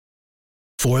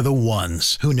For the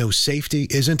ones who know safety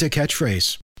isn't a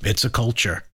catchphrase, it's a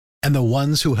culture. And the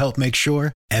ones who help make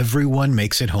sure everyone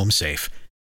makes it home safe.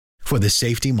 For the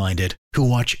safety-minded who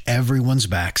watch everyone's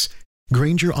backs,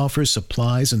 Grainger offers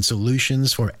supplies and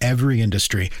solutions for every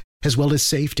industry, as well as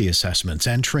safety assessments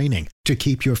and training to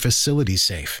keep your facilities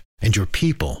safe and your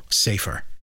people safer.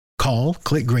 Call,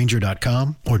 click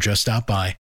Grainger.com, or just stop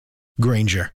by.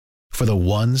 Grainger, for the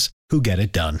ones who get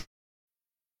it done.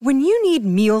 When you need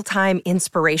mealtime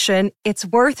inspiration, it's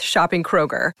worth shopping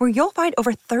Kroger, where you'll find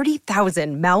over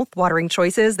 30,000 mouth-watering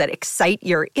choices that excite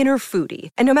your inner foodie.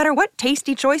 And no matter what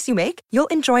tasty choice you make, you'll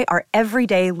enjoy our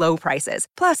everyday low prices,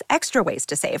 plus extra ways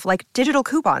to save, like digital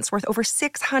coupons worth over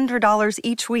 $600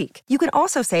 each week. You can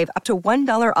also save up to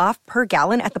 $1 off per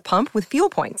gallon at the pump with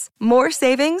fuel points. More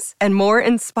savings and more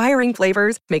inspiring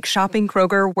flavors make shopping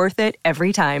Kroger worth it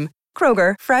every time.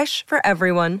 Kroger, fresh for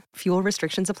everyone. Fuel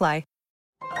restrictions apply.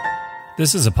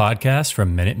 This is a podcast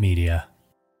from Minute Media.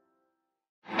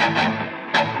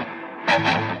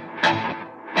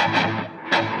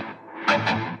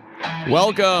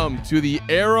 Welcome to the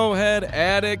Arrowhead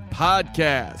Addict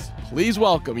Podcast. Please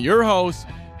welcome your hosts,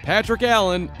 Patrick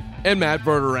Allen and Matt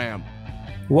Verderame.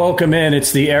 Welcome in.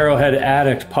 It's the Arrowhead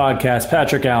Addict Podcast.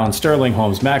 Patrick Allen, Sterling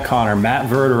Holmes, Matt Connor, Matt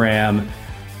Verderame.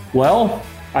 Well,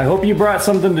 I hope you brought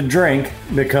something to drink,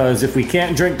 because if we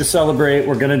can't drink to celebrate,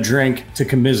 we're going to drink to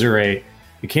commiserate.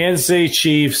 The Kansas City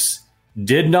Chiefs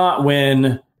did not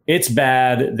win. It's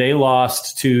bad. They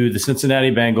lost to the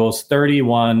Cincinnati Bengals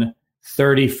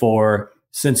 31-34.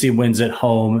 Cincy wins at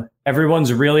home.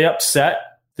 Everyone's really upset.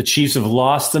 The Chiefs have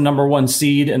lost the number one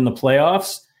seed in the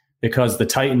playoffs because the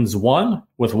Titans won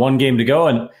with one game to go.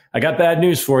 And I got bad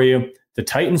news for you. The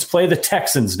Titans play the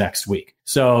Texans next week.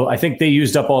 So I think they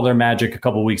used up all their magic a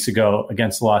couple weeks ago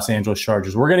against the Los Angeles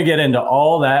Chargers. We're going to get into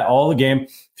all that, all the game.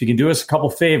 If you can do us a couple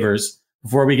favors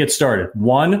before we get started.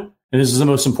 One, and this is the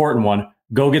most important one,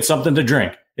 go get something to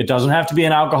drink. It doesn't have to be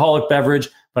an alcoholic beverage,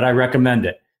 but I recommend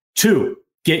it. Two,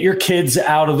 get your kids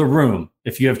out of the room.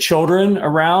 If you have children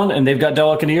around and they've got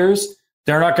delicate ears,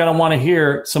 they're not going to want to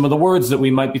hear some of the words that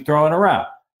we might be throwing around.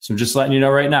 So I'm just letting you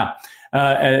know right now.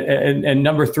 And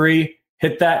number three,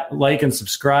 hit that like and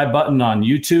subscribe button on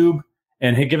YouTube,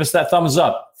 and give us that thumbs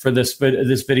up for this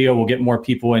video. We'll get more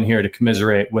people in here to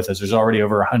commiserate with us. There's already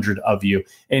over 100 of you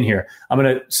in here. I'm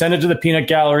going to send it to the peanut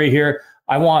gallery here.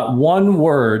 I want one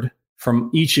word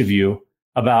from each of you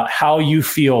about how you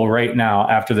feel right now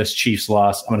after this Chiefs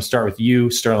loss. I'm going to start with you,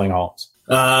 Sterling Holmes.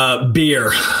 Beer.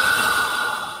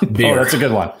 Oh, that's a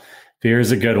good one. Beer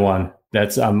is a good one.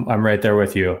 I'm right there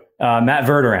with you. Matt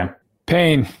Verderame.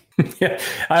 Pain. Yeah,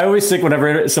 I always think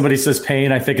whenever somebody says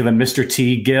pain, I think of the Mr.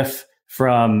 T gif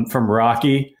from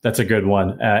Rocky. That's a good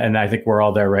one. And I think we're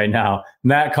all there right now.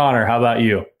 Matt Connor, how about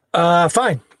you?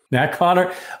 Fine. Matt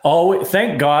Connor.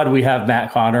 Thank God we have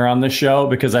Matt Connor on the show,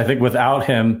 because I think without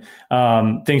him,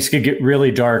 things could get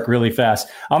really dark really fast.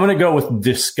 I'm going to go with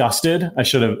disgusted. I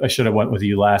should have went with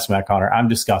you last, Matt Connor. I'm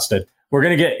disgusted. We're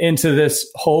going to get into this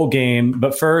whole game,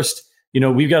 but first,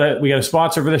 we got a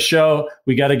sponsor for the show.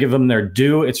 We got to give them their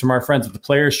due. It's from our friends at the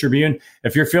Players Tribune.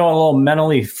 If you're feeling a little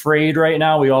mentally frayed right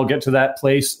now, we all get to that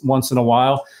place once in a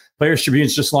while. Players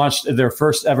Tribune's just launched their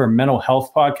first ever mental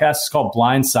health podcast. It's called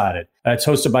Blindsided. It's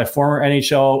hosted by former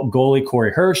NHL goalie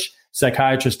Corey Hirsch,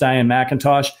 psychiatrist Diane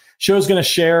McIntosh. Show's going to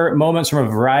share moments from a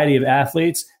variety of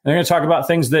athletes. And they're going to talk about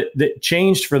things that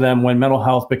changed for them when mental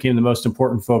health became the most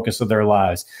important focus of their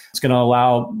lives. It's going to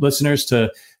allow listeners to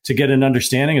get an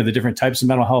understanding of the different types of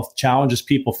mental health challenges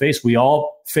people face. We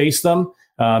all face them,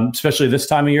 especially this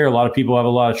time of year. A lot of people have a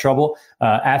lot of trouble.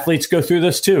 Athletes go through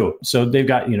this too. So they've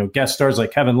got, guest stars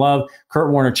like Kevin Love,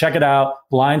 Kurt Warner. Check it out.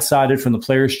 Blindsided from the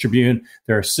Players Tribune.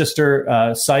 They're a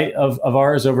sister site of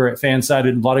ours over at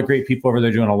Fansided. A lot of great people over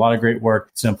there doing a lot of great work.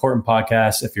 It's an important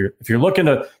podcast. If you're looking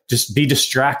to just be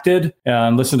distracted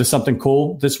and listen to something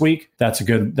cool this week, that's a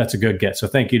good get. So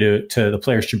thank you to the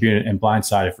Players Tribune and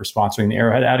Blindsided for sponsoring the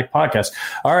Arrowhead Addict Podcast.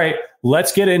 All right,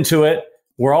 let's get into it.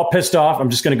 We're all pissed off. I'm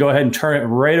just going to go ahead and turn it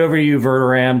right over to you,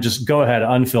 Verderame. Just go ahead,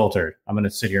 unfiltered. I'm going to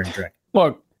sit here and drink.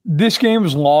 Look, this game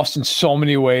was lost in so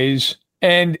many ways.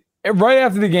 And right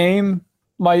after the game,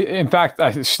 my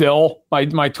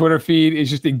Twitter feed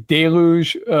is just a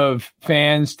deluge of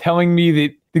fans telling me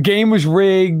that the game was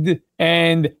rigged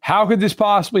and how could this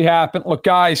possibly happen? Look,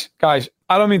 guys, I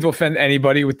don't mean to offend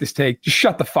anybody with this take. Just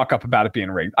shut the fuck up about it being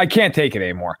rigged. I can't take it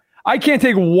anymore. I can't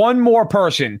take one more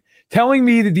person telling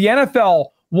me that the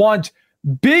NFL wants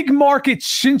big market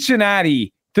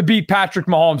Cincinnati to beat Patrick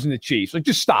Mahomes and the Chiefs. Like,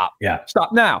 just stop. Yeah.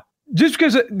 Stop now. Just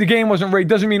because the game wasn't rigged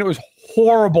doesn't mean it was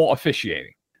horrible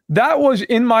officiating. That was,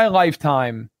 in my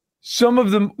lifetime, some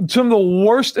of the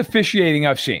worst officiating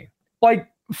I've seen. Like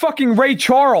fucking Ray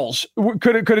Charles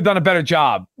could have done a better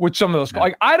job with some of those.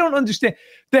 Like, I don't understand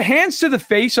the hands to the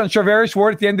face on Charvarius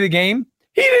Ward at the end of the game.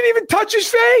 He didn't even touch his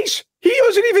face. He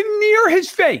wasn't even near his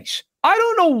face. I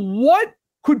don't know what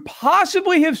could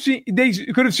possibly have seen they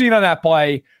could have seen on that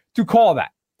play to call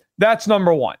that. That's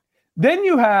number one. Then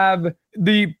you have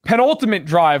the penultimate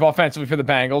drive offensively for the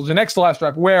Bengals, the next to last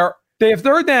drive, where they have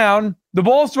third down. The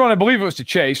ball's thrown, I believe it was to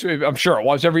Chase. I'm sure it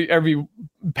was. Every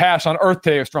pass on earth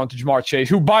today was thrown to Jamar Chase,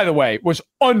 who, by the way, was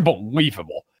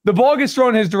unbelievable. The ball gets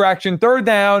thrown in his direction. Third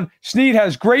down. Snead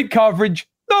has great coverage.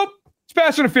 Nope. It's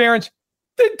pass interference.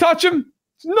 Didn't touch him.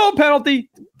 No penalty.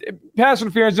 Pass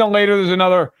interference. Then later there's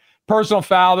another personal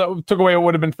foul that took away what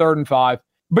would have been 3rd and 5.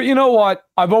 But you know what?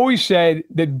 I've always said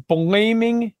that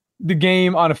blaming the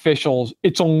game on officials,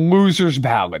 it's a loser's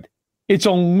ballad. It's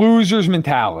a loser's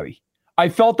mentality. I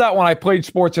felt that when I played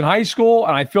sports in high school,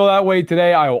 and I feel that way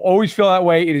today. I will always feel that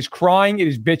way. It is crying. It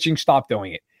is bitching. Stop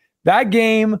doing it. That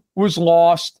game was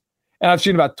lost, and I've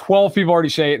seen about 12 people already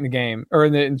say it in the game or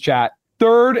in the chat.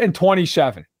 3rd and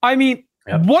 27. I mean,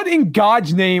 what in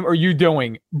God's name are you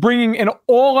doing bringing an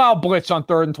all-out blitz on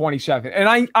 3rd and 27?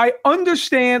 And I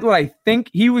understand what I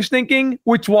think he was thinking,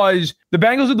 which was the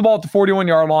Bengals had the ball at the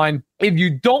 41-yard line. If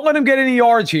you don't let them get any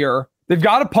yards here, they've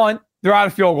got to punt. They're out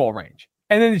of field goal range.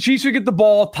 And then the Chiefs would get the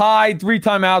ball tied, 3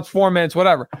 timeouts, 4 minutes,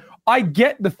 whatever. I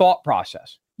get the thought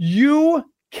process. You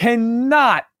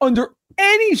cannot, under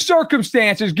any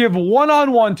circumstances, give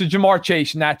one-on-one to Jamar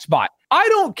Chase in that spot. I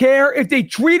don't care if they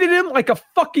treated him like a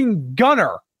fucking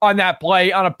gunner on that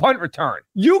play on a punt return.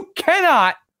 You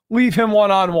cannot leave him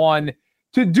one-on-one.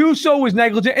 To do so was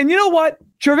negligent. And you know what?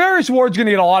 Charvarius Ward's going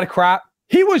to get a lot of crap.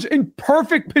 He was in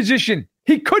perfect position.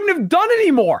 He couldn't have done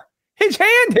any more. His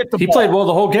hand hit the ball. He played well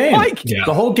the whole game.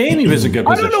 The whole game he was in good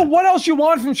position. I don't know what else you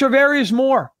want from Charvarius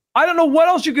Moore. I don't know what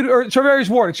else you could, or Charvarius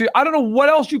Ward. Excuse me. I don't know what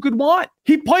else you could want.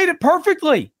 He played it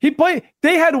perfectly.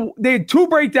 They had 2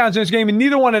 breakdowns in this game, and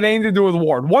neither one had anything to do with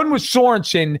Ward. One was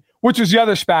Sorensen, which was the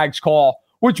other Spags call,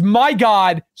 which, my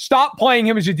God, stop playing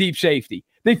him as a deep safety.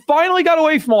 They finally got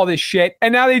away from all this shit,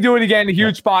 and now they do it again in a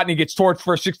huge spot, and he gets torched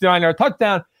for a 69-yard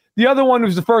touchdown. The other one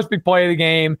was the first big play of the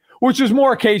game, which was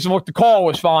more a case of, look, the call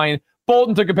was fine.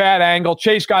 Bolton took a bad angle.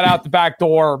 Chase got out the back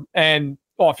door, and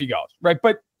off he goes, right?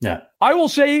 But I will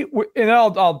say, and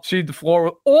I'll cede the floor.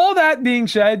 With all that being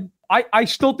said, I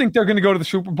still think they're going to go to the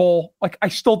Super Bowl. Like, I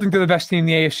still think they're the best team in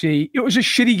the AFC. It was a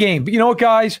shitty game. But you know what,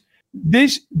 guys?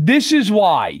 This is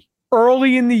why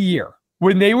early in the year,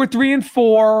 when they were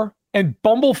 3-4 and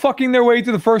bumblefucking their way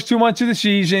through the first 2 months of the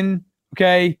season,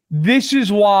 okay, this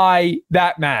is why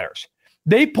that matters.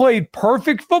 They played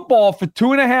perfect football for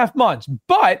 2.5 months.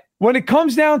 But when it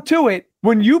comes down to it,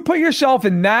 when you put yourself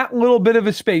in that little bit of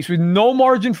a space with no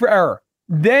margin for error,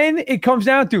 then it comes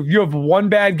down to if you have one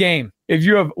bad game, if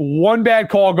you have one bad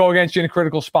call go against you in a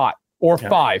critical spot, or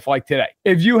 5 like today.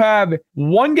 If you have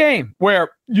one game where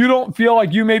you don't feel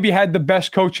like you maybe had the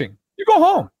best coaching, you go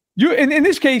home. In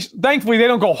this case, thankfully, they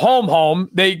don't go home.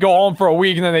 They go home for a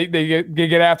week, and then they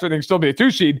get after it. They can still be a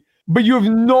 2 seed. But you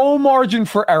have no margin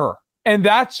for error. And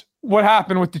that's what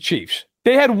happened with the Chiefs.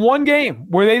 They had one game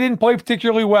where they didn't play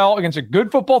particularly well against a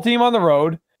good football team on the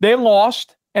road. They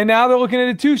lost, and now they're looking at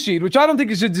a 2 seed, which I don't think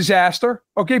is a disaster.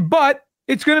 Okay, but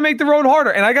it's going to make the road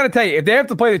harder. And I got to tell you, if they have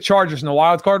to play the Chargers in the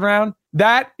wild card round,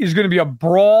 that is going to be a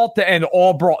brawl to end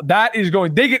all brawl.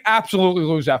 They could absolutely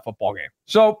lose that football game.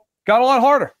 So got a lot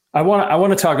harder. I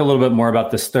want to talk a little bit more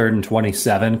about this 3rd and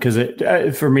 27 because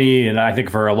it for me, and I think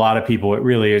for a lot of people, it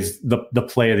really is the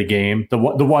play of the game. The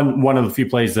one of the few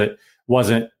plays that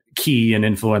wasn't key and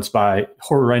influenced by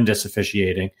horrendous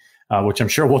officiating, which I'm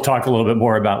sure we'll talk a little bit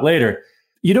more about later.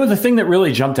 You know, the thing that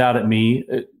really jumped out at me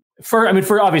for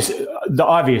the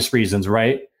obvious reasons,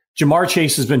 right? Jamar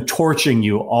Chase has been torching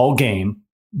you all game.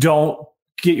 Don't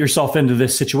get yourself into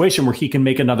this situation where he can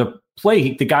make another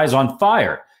play. The guy's on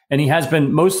fire. And he has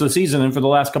been most of the season and for the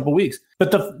last couple of weeks.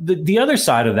 But the other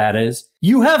side of that is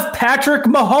you have Patrick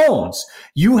Mahomes.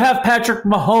 You have Patrick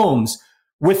Mahomes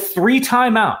with 3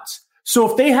 timeouts. So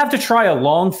if they have to try a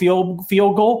long field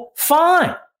goal,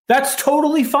 fine. That's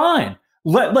totally fine.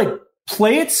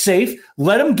 Play it safe.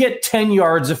 Let them get 10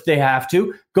 yards if they have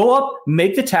to. Go up,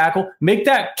 make the tackle, make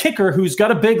that kicker who's got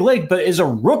a big leg, but is a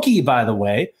rookie, by the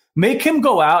way. Make him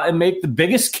go out and make the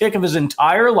biggest kick of his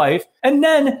entire life, and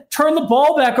then turn the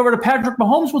ball back over to Patrick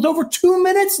Mahomes with over 2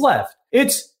 minutes left. I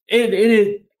think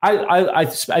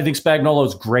Spagnuolo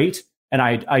is great, and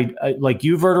I like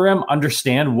you, Verderame,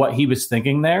 understand what he was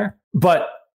thinking there. But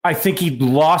I think he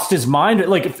lost his mind.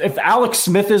 Like if Alex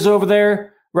Smith is over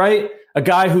there, right, a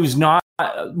guy who's not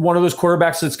one of those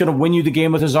quarterbacks that's going to win you the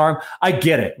game with his arm. I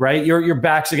get it, right? Your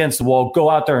back's against the wall. Go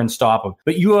out there and stop him.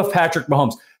 But you have Patrick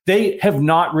Mahomes. They have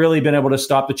not really been able to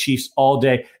stop the Chiefs all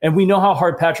day. And we know how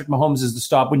hard Patrick Mahomes is to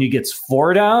stop when he gets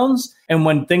 4 downs and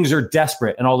when things are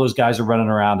desperate and all those guys are running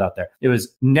around out there. It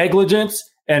was negligence.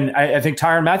 And I think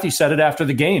Tyrann Mathieu said it after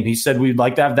the game. He said, we'd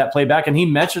like to have that play back. And he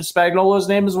mentioned Spagnuolo's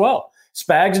name as well.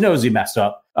 Spags knows he messed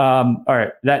up. All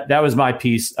right. That was my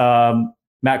piece.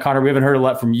 Matt Connor, we haven't heard a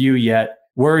lot from you yet.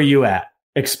 Where are you at?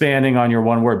 Expanding on your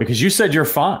one word, because you said you're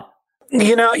fine.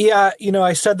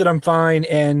 I said that I'm fine,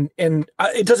 and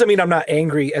it doesn't mean I'm not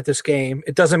angry at this game.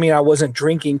 It doesn't mean I wasn't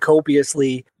drinking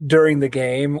copiously during the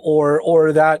game,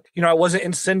 or that I wasn't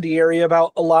incendiary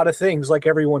about a lot of things like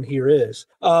everyone here is.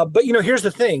 But here's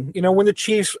the thing. When the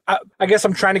Chiefs, I guess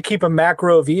I'm trying to keep a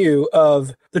macro view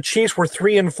of the Chiefs were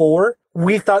 3-4.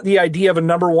 We thought the idea of a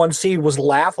number 1 seed was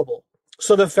laughable.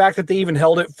 So the fact that they even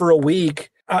held it for a week.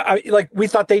 We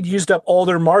thought they'd used up all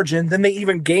their margin. Then they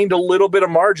even gained a little bit of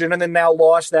margin and then now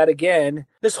lost that again.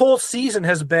 This whole season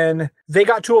has been, they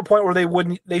got to a point where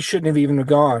they shouldn't have even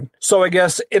gone. So I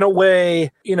guess in a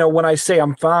way, when I say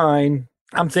I'm fine,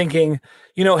 I'm thinking,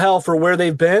 hell, for where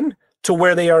they've been to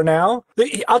where they are now.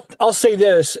 I'll say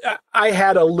this. I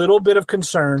had a little bit of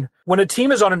concern when a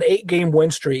team is on an 8-game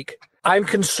win streak. I'm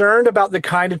concerned about the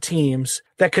kind of teams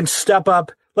that can step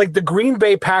up. Like the Green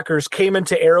Bay Packers came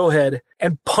into Arrowhead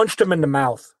and punched them in the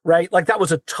mouth, right? Like that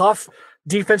was a tough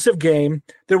defensive game.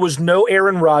 There was no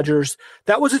Aaron Rodgers.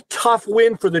 That was a tough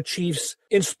win for the Chiefs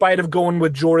in spite of going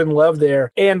with Jordan Love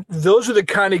there. And those are the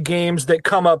kind of games that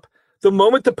come up the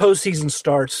moment the postseason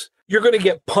starts. You're going to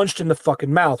get punched in the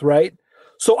fucking mouth, right?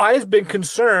 So I've been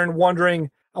concerned,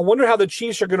 I wonder how the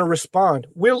Chiefs are going to respond.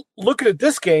 We'll look at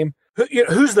this game.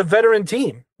 Who's the veteran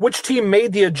team? Which team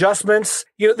made the adjustments?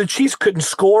 The Chiefs couldn't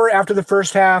score after the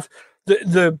first half.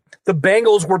 The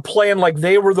Bengals were playing like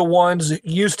they were the ones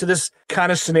used to this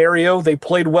kind of scenario. They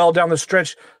played well down the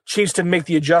stretch. Chiefs didn't make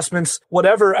the adjustments.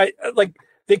 Whatever.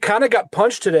 They kind of got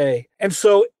punched today. And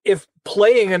so if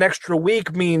playing an extra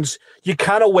week means you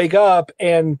kind of wake up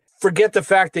and forget the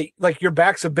fact that your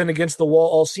backs have been against the wall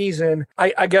all season,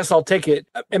 I guess I'll take it.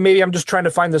 And maybe I'm just trying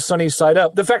to find the sunny side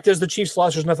up. The fact is the Chiefs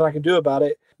lost. There's nothing I can do about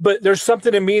it. But there's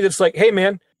something in me that's like, hey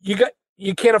man,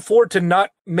 you can't afford to not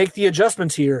make the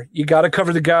adjustments here. You got to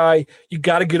cover the guy. You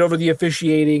got to get over the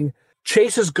officiating.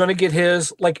 Chase is going to get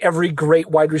his, like every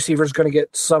great wide receiver is going to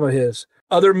get some of his.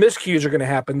 Other miscues are going to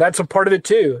happen. That's a part of it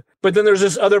too. But then there's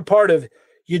this other part of,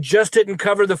 you just didn't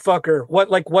cover the fucker.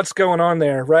 What's going on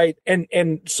there, right?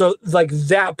 And so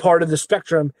that part of the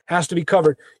spectrum has to be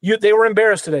covered. They were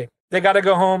embarrassed today. They got to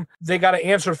go home. They got to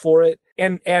answer for it.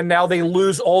 And now they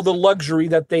lose all the luxury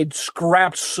that they'd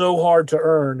scrapped so hard to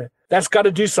earn. That's got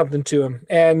to do something to them.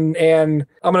 And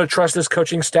I'm going to trust this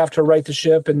coaching staff to right the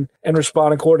ship and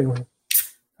respond accordingly.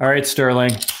 All right,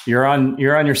 Sterling, you're on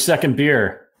your second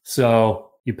beer.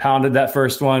 So you pounded that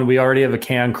first one. We already have a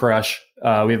can crush.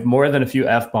 We have more than a few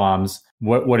F-bombs.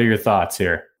 What are your thoughts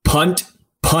here? Punt,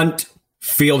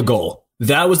 field goal.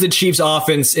 That was the Chiefs'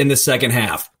 offense in the second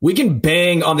half. We can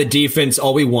bang on the defense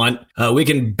all we want. We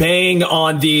can bang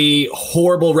on the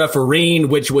horrible refereeing,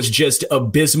 which was just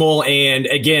abysmal. And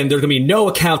again, there's going to be no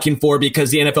accounting for because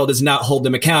the NFL does not hold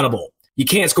them accountable. You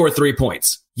can't score 3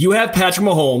 points. You have Patrick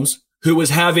Mahomes, who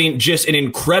was having just an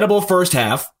incredible first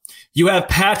half. You have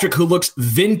Patrick, who looks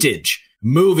vintage,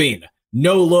 moving,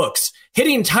 no looks,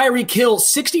 hitting Tyreek Hill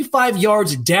 65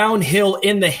 yards downhill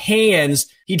in the hands.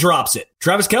 He drops it.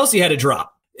 Travis Kelce had a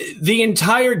drop. The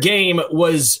entire game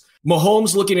was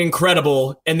Mahomes looking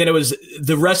incredible, and then it was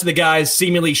the rest of the guys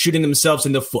seemingly shooting themselves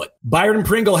in the foot. Byron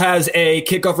Pringle has a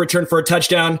kickoff return for a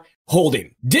touchdown,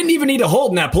 holding. Didn't even need to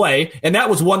hold in that play, and that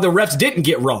was one the refs didn't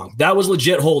get wrong. That was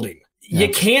legit holding. Yeah.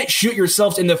 You can't shoot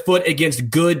yourselves in the foot against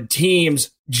good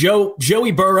teams.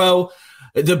 Joey Burrow,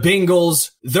 the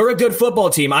Bengals, they're a good football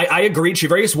team. I agree.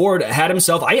 Charvarius Ward had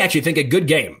himself, I actually think, a good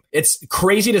game. It's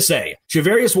crazy to say.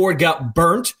 Charvarius Ward got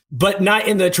burnt, but not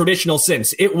in the traditional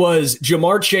sense. It was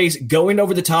Jamar Chase going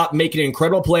over the top, making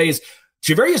incredible plays.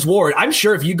 Charvarius Ward, I'm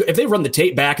sure if they run the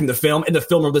tape back in the film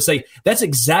room, they'll say, that's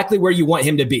exactly where you want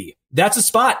him to be. That's a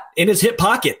spot in his hip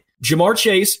pocket. Jamar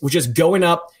Chase was just going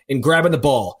up and grabbing the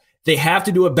ball. They have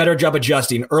to do a better job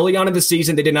adjusting. Early on in the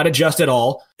season, they did not adjust at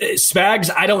all. Spags,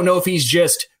 I don't know if he's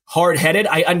just hard-headed.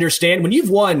 I understand. When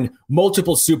you've won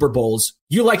multiple Super Bowls,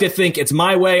 you like to think it's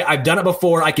my way. I've done it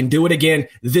before. I can do it again.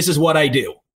 This is what I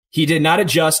do. He did not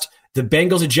adjust. The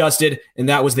Bengals adjusted, and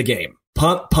that was the game.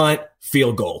 Punt,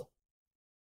 field goal.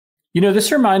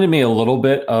 This reminded me a little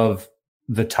bit of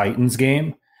the Titans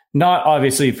game. Not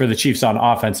obviously for the Chiefs on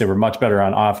offense. They were much better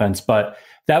on offense, but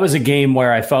that was a game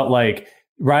where I felt like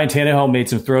Ryan Tannehill made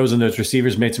some throws and those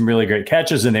receivers made some really great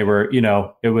catches, and they were,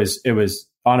 it was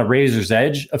on a razor's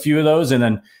edge, a few of those, and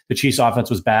then the Chiefs offense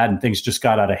was bad and things just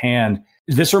got out of hand.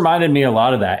 This reminded me a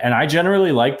lot of that. And I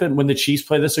generally like that when the Chiefs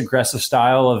play this aggressive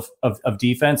style of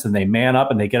defense and they man up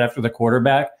and they get after the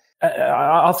quarterback.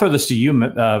 I'll throw this to you,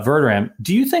 Verderame.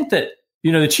 Do you think that,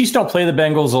 the Chiefs don't play the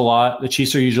Bengals a lot? The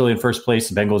Chiefs are usually in first place.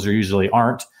 The Bengals usually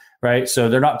aren't, right? So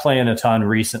they're not playing a ton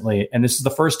recently. And this is the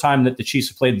first time that the Chiefs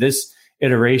have played this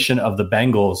iteration of the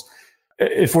Bengals.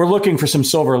 If we're looking for some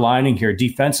silver lining here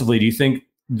defensively, do you think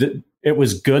that it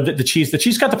was good that the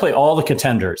Chiefs got to play all the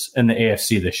contenders in the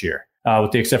AFC this year,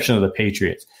 with the exception of the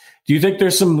Patriots? Do you think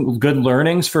there's some good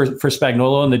learnings for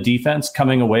Spagnuolo and the defense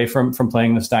coming away from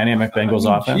playing this dynamic Bengals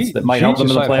offense that might help them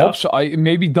in the playoffs? So.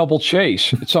 Maybe double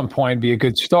chase at some point would be a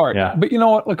good start. Yeah. But you know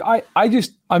what? Look,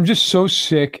 I'm just so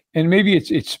sick, and maybe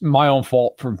it's my own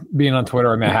fault for being on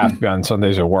Twitter. I mean, I have to be on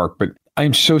Sundays at work, but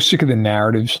I'm so sick of the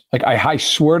narratives. Like I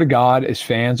swear to God, as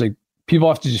fans, like people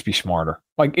have to just be smarter.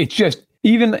 Like it's just.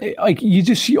 Even like you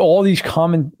just see all these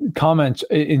comments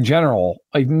in general,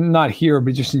 like not here,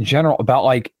 but just in general about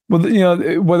like, well,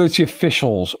 whether it's the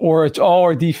officials or it's,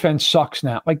 our defense sucks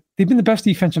now. Like they've been the best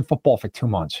defense in football for 2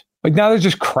 months. Like now they're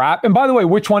just crap. And by the way,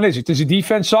 which one is it? Does the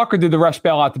defense suck or did the rest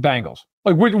bail out the Bengals?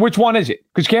 Like which one is it?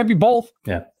 Because it can't be both.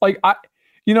 Yeah. Like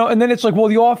and then it's like, well,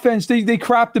 the offense, they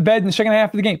crapped the bed in the second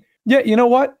half of the game. Yeah, you know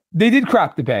what? They did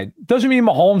crap the bed. Doesn't mean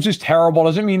Mahomes is terrible.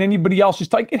 Doesn't mean anybody else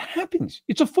is like, it happens.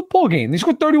 It's a football game. They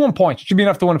scored 31 points. It should be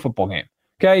enough to win a football game.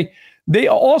 Okay. They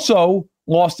also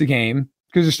lost the game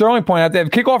because as Sterling pointed out, they have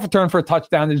a kickoff return for a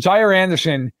touchdown. The Zaire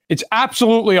Anderson, it's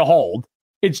absolutely a hold.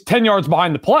 It's 10 yards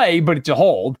behind the play, but it's a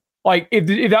hold. Like if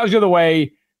that was the other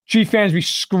way, Chief fans be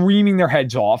screaming their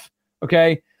heads off.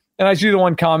 Okay. And I see the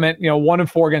one comment,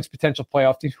 1-4 against potential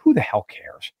playoff teams. Who the hell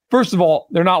cares? First of all,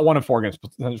 they're not 1-4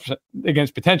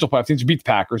 against potential playoff teams. They beat the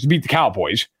Packers, they beat the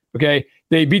Cowboys. Okay,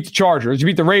 they beat the Chargers, they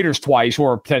beat the Raiders twice, who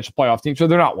are a potential playoff team. So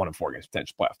they're not 1-4 against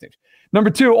potential playoff teams. Number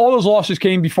two, all those losses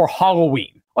came before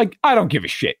Halloween. Like I don't give a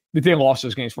shit that they lost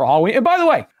those games for Halloween. And by the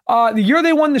way, the year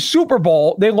they won the Super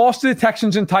Bowl, they lost to the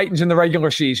Texans and Titans in the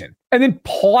regular season, and then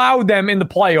plowed them in the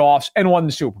playoffs and won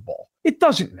the Super Bowl. It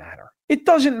doesn't matter. It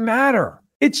doesn't matter.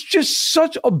 It's just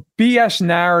such a BS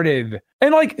narrative.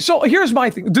 And so here's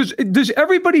my thing. Does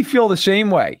everybody feel the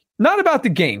same way? Not about the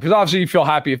game, because obviously you feel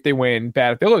happy if they win,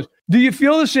 bad if they lose. Do you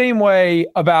feel the same way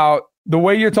about the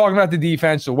way you're talking about the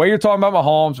defense, the way you're talking about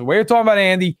Mahomes, the way you're talking about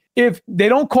Andy? If they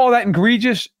don't call that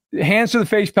egregious hands to the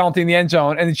face penalty in the end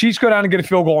zone and the Chiefs go down and get a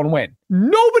field goal and win,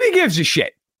 nobody gives a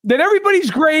shit. That everybody's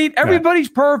great, everybody's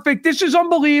perfect, this is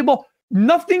unbelievable.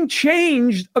 Nothing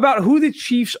changed about who the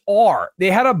Chiefs are.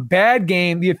 They had a bad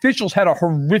game. The officials had a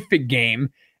horrific game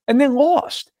and then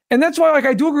lost. And that's why,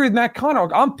 I do agree with Matt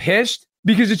Connor. I'm pissed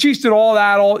because the Chiefs did all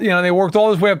that. They worked all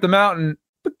this way up the mountain.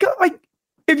 But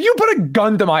if you put a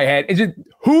gun to my head, is it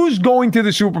who's going to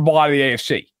the Super Bowl out of the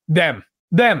AFC? Them.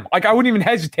 I wouldn't even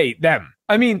hesitate. Them.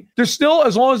 I mean, they're still,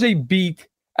 as long as they beat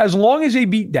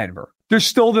Denver, they're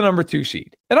still the number 2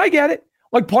 seed. And I get it.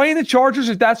 Playing the Chargers,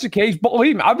 if that's the case,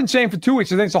 believe me, I've been saying for 2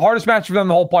 weeks, I think it's the hardest match for them in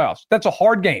the whole playoffs. That's a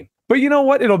hard game. But you know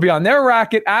what? It'll be on their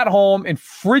racket at home in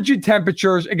frigid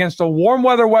temperatures against a warm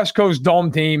weather West Coast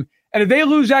dome team. And if they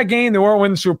lose that game, they won't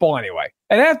win the Super Bowl anyway.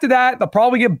 And after that, they'll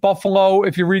probably get Buffalo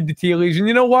if you read the tea leaves. And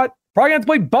you know what? Probably have to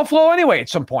play Buffalo anyway at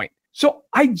some point. So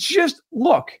you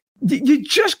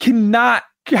just cannot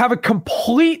have a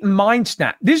complete mind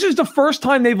snap. This is the first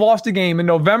time they've lost a game in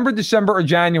November, December, or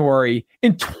January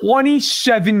in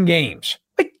 27 games.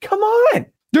 Come on.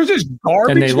 There's this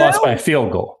garbage. And they now. lost by a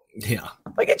field goal. Yeah.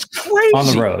 It's crazy. On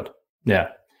the road. Yeah.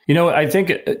 I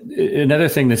think another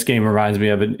thing this game reminds me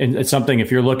of, and it's something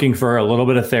if you're looking for a little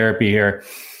bit of therapy here,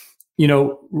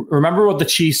 remember what the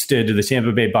Chiefs did to the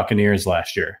Tampa Bay Buccaneers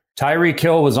last year. Tyreek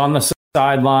Hill was on the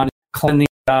sideline, calling these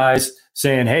guys,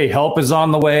 saying, hey, help is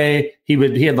on the way. He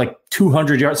had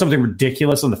 200 yards, something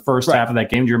ridiculous in the first half of that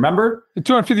game. Do you remember?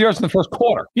 250 yards in the first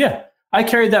quarter. Yeah. I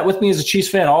carried that with me as a Chiefs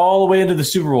fan all the way into the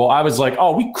Super Bowl. I was like,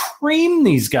 oh, we creamed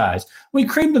these guys. We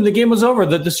creamed them. The game was over.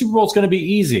 The Super Bowl is going to be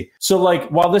easy. So,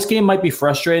 while this game might be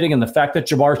frustrating and the fact that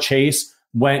Ja'Marr Chase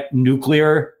went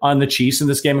nuclear on the Chiefs in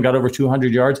this game and got over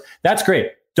 200 yards, that's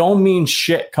great. Don't mean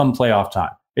shit come playoff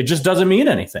time. It just doesn't mean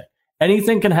anything.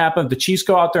 Anything can happen. If the Chiefs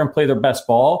go out there and play their best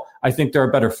ball, I think they're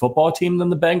a better football team than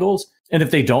the Bengals. And if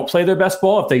they don't play their best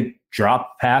ball, if they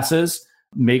drop passes,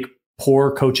 make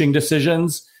poor coaching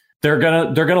decisions, they're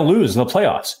gonna lose in the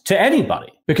playoffs to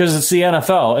anybody because it's the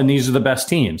NFL and these are the best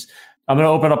teams. I'm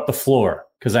gonna open up the floor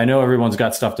because I know everyone's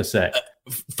got stuff to say.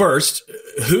 First,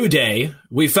 who day?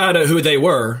 We found out who they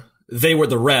were. They were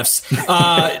the refs.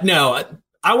 No,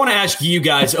 I want to ask you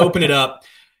guys, open it up.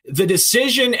 The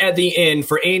decision at the end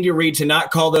for Andy Reid to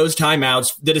not call those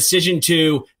timeouts, the decision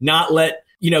to not let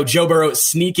Joe Burrow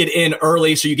sneak it in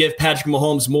early so you give Patrick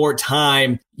Mahomes more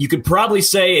time, you could probably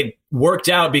say it worked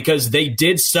out because they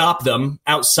did stop them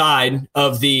outside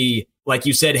of the, like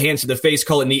you said, hands to the face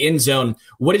call in the end zone.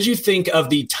 What did you think of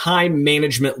the time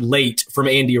management late from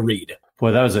Andy Reid?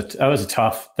 Boy, that was a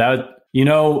tough.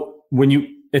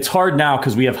 It's hard now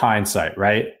because we have hindsight,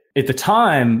 right? At the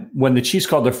time when the Chiefs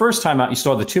called their first timeout, you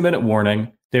saw the 2-minute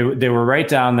warning. They were right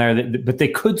down there, but they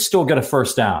could still get a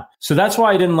first down. So that's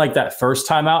why I didn't like that first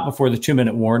timeout before the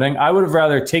 2-minute warning. I would have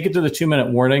rather take it to the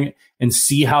 2-minute warning and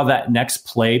see how that next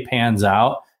play pans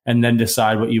out and then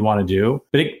decide what you want to do.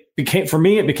 But it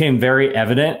became very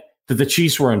evident that the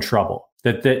Chiefs were in trouble,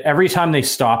 that every time they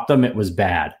stopped them, it was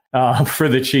bad for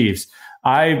the Chiefs.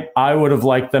 I would have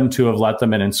liked them to have let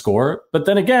them in and score. But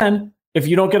then again, if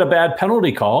you don't get a bad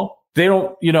penalty call, they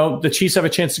don't, the Chiefs have a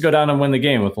chance to go down and win the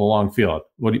game with a long field.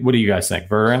 What do you guys think,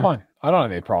 Vernon? Fine. I don't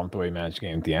have any problem with the way he managed the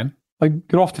game at the end. Like,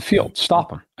 get off the field, stop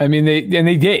them. I mean, they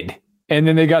did, and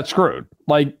then they got screwed.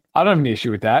 Like, I don't have any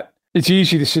issue with that. It's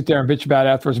easy to sit there and bitch about it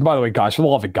afterwards. And by the way, guys, for the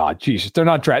love of God, Jesus, they're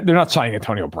not signing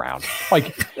Antonio Brown.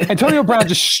 Like, Antonio Brown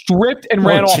just stripped and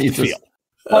ran off the field.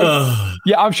 Like,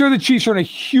 yeah, I'm sure the Chiefs are in a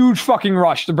huge fucking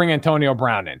rush to bring Antonio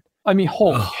Brown in. I mean,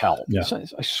 holy hell. Yeah.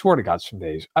 I swear to God, some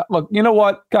days. Look, you know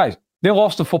what? Guys, they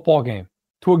lost a football game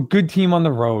to a good team on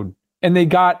the road, and they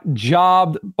got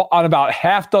jobbed on about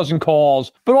half dozen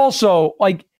calls. But also,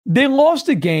 like, they lost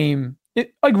a game.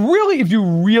 Really, if you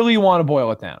really want to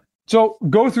boil it down. So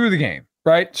go through the game,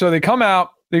 right? So they come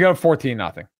out, they got a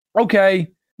 14-0.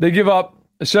 Okay, they give up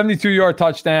a 72-yard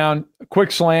touchdown, a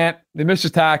quick slant. They miss a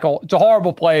tackle. It's a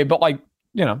horrible play, but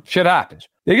shit happens.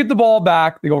 They get the ball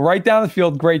back. They go right down the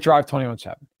field. Great drive,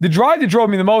 21-7. The drive that drove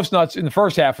me the most nuts in the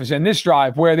first half was in this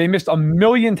drive where they missed a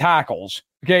million tackles.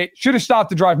 Okay, should have stopped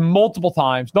the drive multiple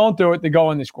times. Don't do it. They go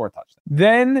and they score a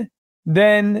touchdown.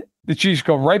 Then the Chiefs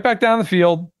go right back down the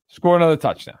field, score another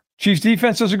touchdown. Chiefs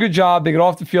defense does a good job. They get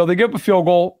off the field. They give up a field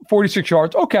goal, 46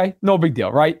 yards. Okay, no big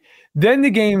deal, right? Then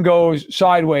the game goes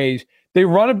sideways. They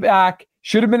run it back.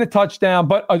 Should have been a touchdown,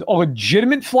 but a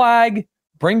legitimate flag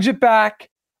brings it back.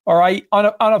 All right.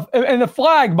 And the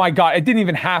flag, my God, it didn't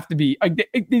even have to be.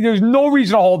 There's no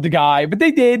reason to hold the guy, but they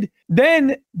did.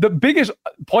 Then the biggest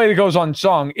play that goes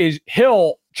unsung is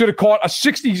Hill should have caught a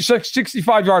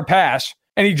 65-yard pass,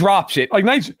 and he drops it. Like,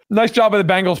 nice job by the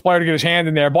Bengals player to get his hand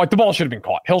in there, but the ball should have been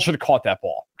caught. Hill should have caught that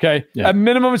ball. Okay. Yeah. At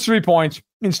minimum, it's 3 points.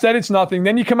 Instead, it's nothing.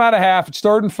 Then you come out of half. It's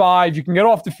 3rd and 5. You can get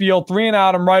off the field, 3 and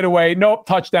out him right away. Nope,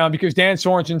 touchdown because Dan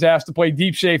Sorensen's asked to play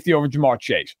deep safety over Jamar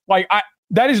Chase.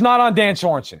 That is not on Dan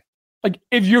Sorensen. Like,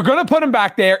 if you're going to put him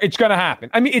back there, it's going to happen.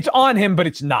 I mean, it's on him, but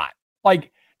it's not.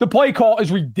 Like, the play call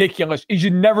is ridiculous. He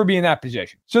should never be in that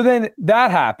position. So then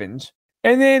that happens.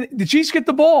 And then the Chiefs get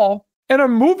the ball and are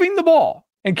moving the ball.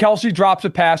 And Kelsey drops a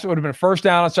pass. It would have been a first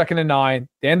down on 2nd and 9.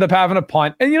 They end up having a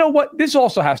punt. And you know what? This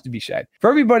also has to be said. For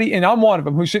everybody, and I'm one of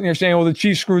them, who's sitting here saying, well, the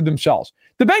Chiefs screwed themselves.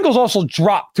 The Bengals also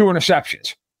dropped 2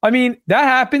 interceptions. I mean, that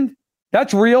happened.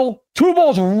 That's real. 2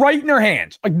 balls right in their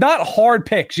hands. Like, not hard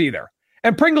picks either.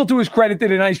 And Pringle, to his credit,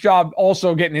 did a nice job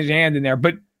also getting his hand in there,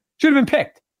 but should have been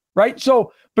picked, right?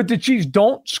 So, but the Chiefs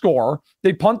don't score.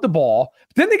 They punt the ball.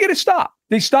 Then they get a stop.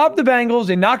 They stop the Bengals.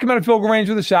 They knock them out of field goal range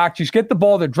with a sack. Chiefs get the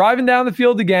ball. They're driving down the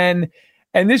field again.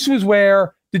 And this was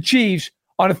where the Chiefs,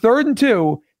 on a 3rd and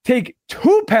 2, take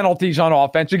 2 penalties on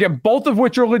offense, again, both of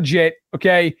which are legit,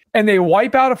 okay? And they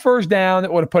wipe out a first down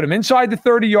that would have put them inside the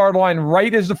 30-yard line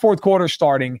right as the 4th quarter is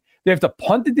starting. They have to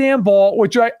punt the damn ball,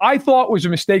 which I thought was a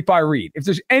mistake by Reid. If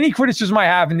there's any criticism I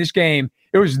have in this game,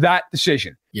 it was that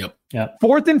decision. Yep.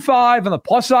 4th and 5 on the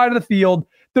plus side of the field.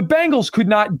 The Bengals could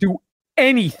not do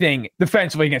anything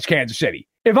defensively against Kansas City.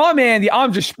 If I'm Andy,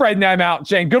 I'm just spreading them out and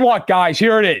saying, good luck, guys.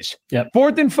 Here it is.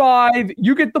 4th and 5.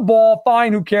 You get the ball.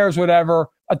 Fine. Who cares? Whatever.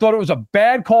 I thought it was a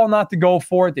bad call not to go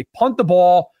for it. They punt the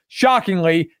ball.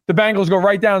 Shockingly, the Bengals go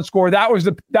right down and score. That was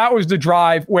the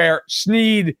drive where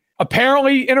Snead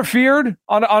apparently interfered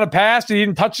on a pass that he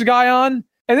didn't touch the guy on.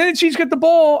 And then the Chiefs get the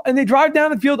ball and they drive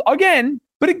down the field again.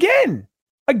 But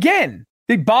again,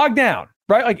 they bog down,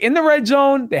 right? Like, in the red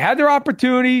zone, they had their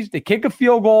opportunities. They kick a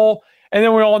field goal. And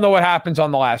then we all know what happens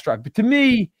on the last drive. But to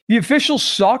me, the officials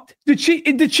sucked. The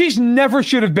Chiefs never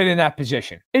should have been in that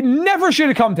position. It never should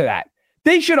have come to that.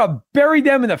 They should have buried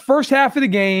them in the first half of the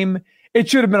game. It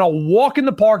should have been a walk in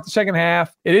the park the second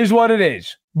half. It is what it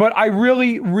is. But I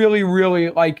really, really, really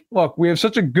look, we have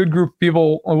such a good group of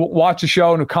people who watch the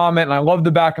show and who comment, and I love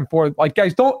the back and forth. Like,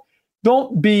 guys,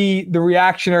 don't be the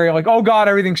reactionary, like, oh God,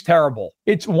 everything's terrible.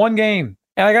 It's one game.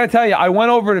 And I got to tell you, I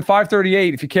went over to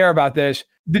 538, if you care about this,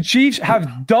 The Chiefs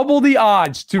have double the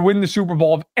odds to win the Super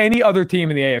Bowl of any other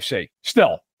team in the AFC.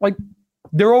 Still, like,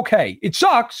 they're okay. It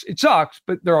sucks,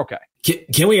 but they're okay.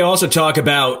 Can we also talk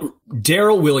about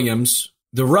Darrell Williams,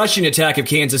 the rushing attack of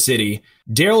Kansas City?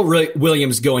 Darrell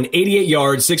Williams going 88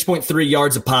 yards, 6.3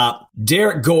 yards a pop.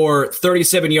 Derek Gore,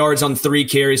 37 yards on 3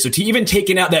 carries. So even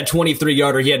taking out that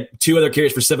 23-yarder, he had 2 other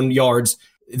carries for 7 yards.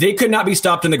 They could not be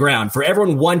stopped on the ground. For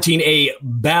everyone wanting a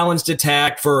balanced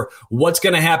attack, for what's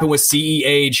going to happen with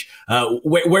CEH,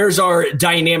 where's our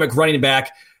dynamic running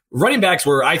back? Running backs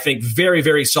were, I think, very,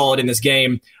 very solid in this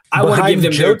game. I want to give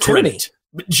them their credit.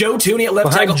 Joe Thuney at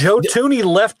left tackle. Joe Thuney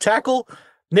left tackle.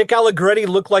 Nick Allegretti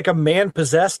looked like a man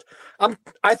possessed.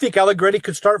 I think Allegretti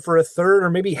could start for a third or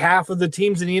maybe half of the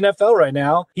teams in the NFL right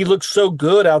now. He looks so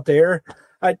good out there.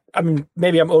 I mean,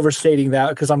 maybe I'm overstating that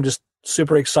because I'm just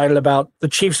super excited about the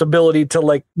Chiefs' ability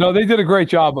to No, they did a great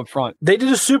job up front. They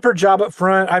did a super job up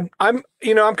front. I'm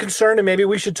concerned, and maybe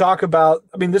we should talk about.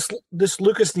 I mean, this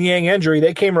Lucas Niang injury.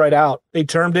 They came right out. They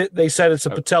termed it. They said it's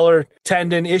a patellar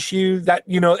tendon issue. That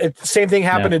same thing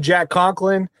happened to Jack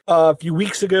Conklin a few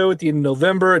weeks ago at the end of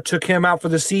November. It took him out for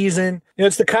the season.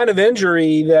 It's the kind of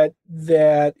injury that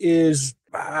is.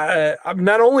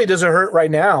 Not only does it hurt right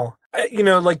now. I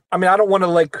don't want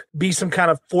to be some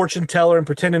kind of fortune teller and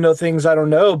pretend to know things I don't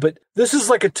know, but this is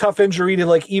a tough injury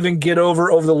to even get over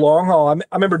the long haul. I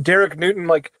remember Derek Newton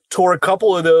tore a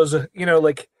couple of those, it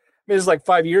was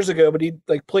 5 years ago, but he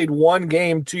played one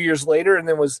game 2 years later and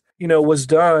then was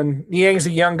done. Niang's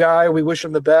a young guy. We wish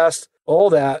him the best, all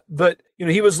that. But,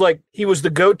 he was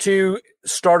the go-to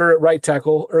starter at right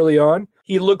tackle early on.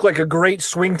 He looked like a great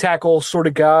swing tackle sort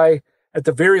of guy at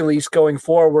the very least going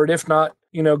forward, if not,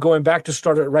 going back to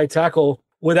start at right tackle.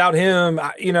 Without him,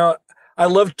 I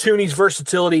love Thuney's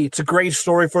versatility. It's a great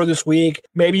story for this week.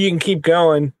 Maybe you can keep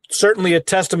going. Certainly a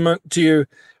testament to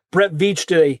Brett Veach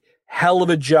did a hell of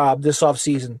a job this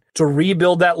offseason to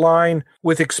rebuild that line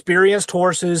with experienced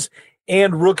horses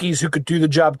and rookies who could do the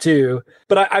job too.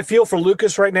 But I feel for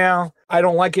Lucas right now. I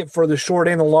don't like it for the short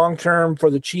and the long term for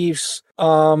the Chiefs.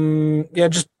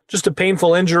 Just a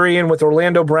painful injury, and with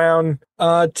Orlando Brown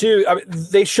too.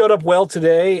 They showed up well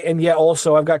today, and yet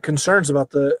also I've got concerns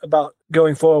about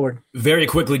going forward. Very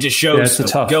quickly, just shows. I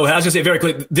was going to say very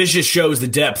quickly. This just shows the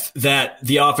depth that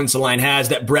the offensive line has.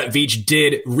 That Brett Veach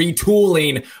did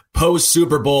retooling post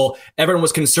Super Bowl. Everyone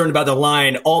was concerned about the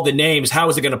line, all the names. How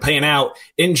is it going to pan out?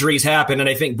 Injuries happen, and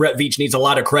I think Brett Veach needs a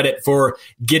lot of credit for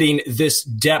getting this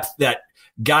depth that.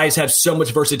 Guys have so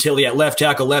much versatility at left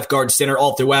tackle, left guard, center,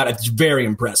 all throughout. It's very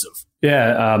impressive.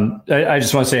 Yeah, I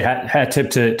just want to say hat tip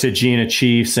to Gina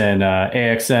Chiefs and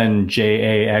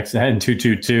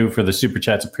AXNJAXN222 for the super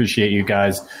chats. Appreciate you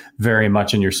guys very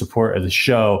much and your support of the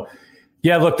show.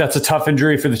 Yeah, look, that's a tough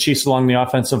injury for the Chiefs along the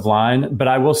offensive line. But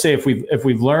I will say, if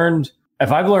I've learned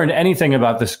anything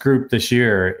about this group this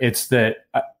year, it's that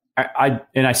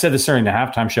I said this during the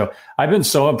halftime show. I've been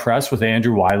so impressed with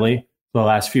Andrew Wiley the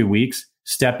last few weeks,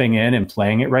 stepping in and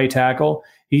playing at right tackle.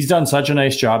 He's done such a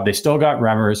nice job. They still got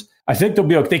Remmers. I think they'll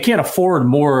be okay. They can't afford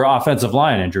more offensive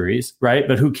line injuries, right?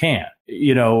 But who can?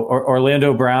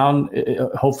 Orlando Brown,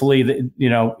 hopefully,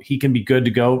 he can be good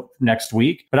to go next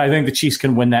week. But I think the Chiefs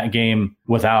can win that game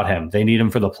without him. They need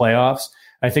him for the playoffs.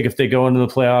 I think if they go into the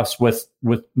playoffs with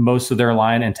most of their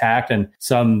line intact and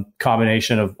some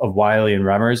combination of Wiley and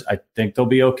Remmers, I think they'll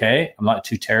be okay. I'm not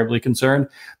too terribly concerned.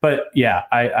 But yeah,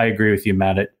 I agree with you,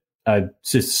 Matt. It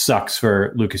just sucks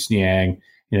for Lucas Niang.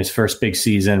 In his first big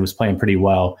season, was playing pretty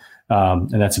well.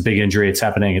 And that's a big injury. It's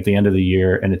happening at the end of the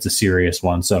year, and it's a serious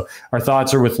one. So our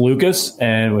thoughts are with Lucas,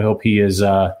 and we hope he is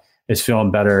feeling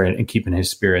better and keeping his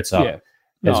spirits up. Yeah.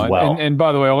 As well. And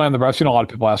by the way, Orlando Brown, I've seen a lot of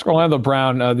people ask, Orlando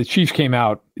Brown, the Chiefs came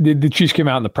out. The Chiefs came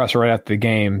out in the presser right after the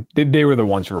game. They were the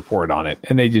ones who reported on it.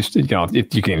 And they just, if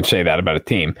you can even say that about a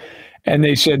team. And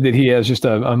they said that he has just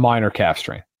a minor calf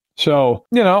strain. So,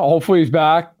 hopefully he's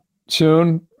back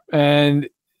soon. And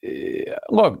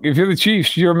look, if you're the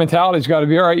Chiefs, your mentality's got to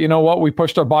be, all right, you know what? We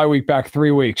pushed our bye week back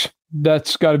 3 weeks.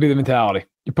 That's got to be the mentality.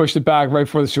 You pushed it back right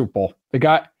before the Super Bowl. They're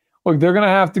going to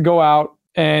have to go out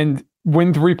and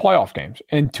win 3 playoff games.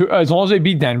 And as long as they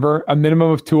beat Denver, a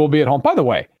minimum of 2 will be at home. By the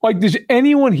way, does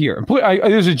anyone here,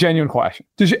 there's a genuine question.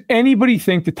 Does anybody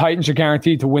think the Titans are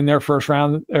guaranteed to win their first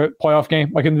round playoff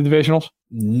game, like in the divisionals?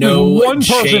 No one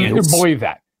chance. person can believe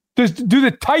that. Do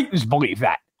the Titans believe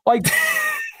that?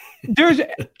 There's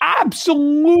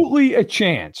absolutely a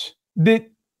chance that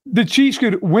the Chiefs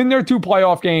could win their 2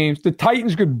 playoff games. The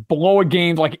Titans could blow a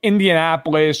game like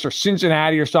Indianapolis or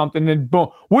Cincinnati or something. Then boom,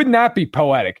 wouldn't that be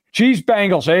poetic? Chiefs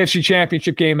Bengals AFC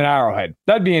Championship game at Arrowhead.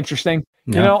 That'd be interesting.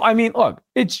 Yeah. Look,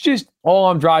 it's just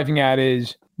all I'm driving at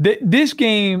is This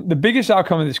game, the biggest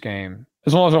outcome of this game,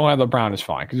 as long as Orlando Brown is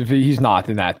fine, because if he's not,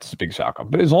 then that's the biggest outcome.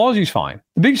 But as long as he's fine,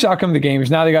 the biggest outcome of the game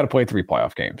is now they got to play 3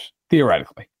 playoff games,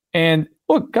 theoretically. And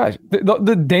look, guys,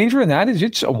 the danger in that is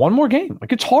it's one more game.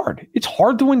 Like, it's hard. It's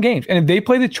hard to win games. And if they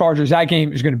play the Chargers, that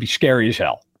game is going to be scary as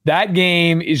hell. That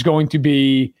game is going to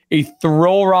be a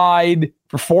thrill ride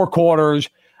for 4 quarters.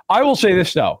 I will say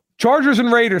this, though. Chargers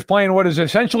and Raiders playing what is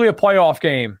essentially a playoff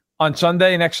game on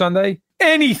Sunday, next Sunday.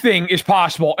 Anything is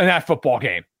possible in that football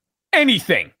game.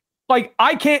 Anything. Like,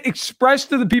 I can't express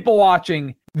to the people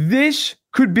watching, this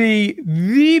could be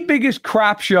the biggest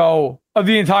crap show of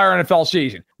the entire NFL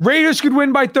season. Raiders could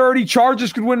win by 30.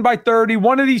 Chargers could win by 30.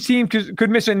 One of these teams could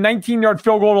miss a 19-yard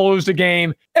field goal to lose the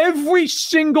game. Every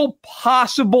single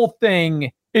possible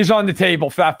thing is on the table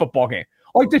for that football game.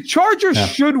 Like, the Chargers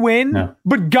should win,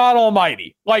 but God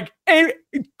almighty. Like,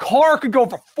 Carr could go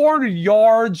for 400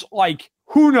 yards. Like,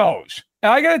 who knows?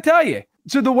 And I got to tell you,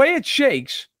 so the way it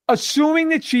shakes, assuming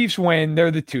the Chiefs win,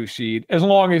 they're the 2 seed, as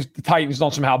long as the Titans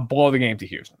don't somehow blow the game to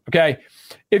Houston, okay?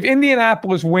 If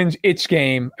Indianapolis wins its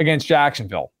game against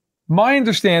Jacksonville, my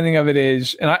understanding of it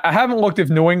is, and I haven't looked if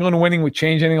New England winning would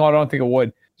change anything, I don't think it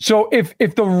would. So if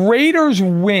the Raiders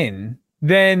win,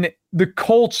 then the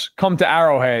Colts come to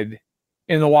Arrowhead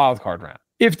in the wild card round.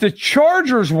 If the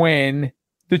Chargers win,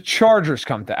 the Chargers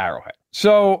come to Arrowhead.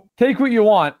 So take what you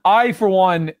want. I, for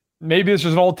one, maybe this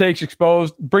is an old takes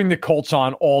exposed, bring the Colts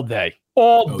on all day.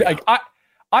 All day. Like,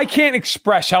 I can't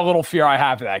express how little fear I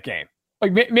have of that game.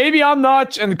 Like, maybe I'm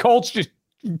nuts and the Colts just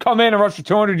come in and rush for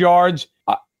 200 yards.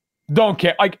 Don't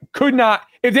care. Like, could not.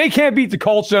 If they can't beat the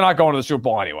Colts, they're not going to the Super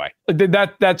Bowl anyway.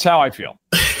 That's how I feel.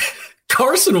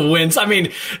 Carson Wentz. I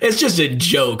mean, it's just a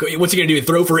joke. What's he going to do?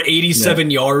 Throw for 87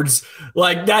 yards?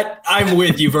 Like that? I'm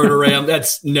with you, Verderam.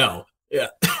 That's no. Yeah.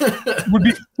 Would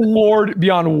be floored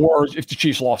beyond words if the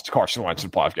Chiefs lost to Carson Wentz in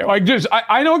the playoff game. Like, just,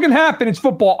 I know it can happen. It's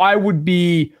football. I would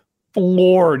be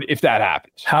floored if that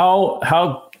happens.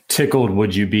 How tickled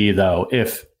would you be, though,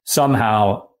 if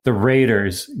somehow the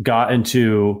Raiders got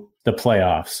into the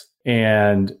playoffs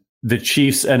and the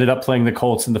Chiefs ended up playing the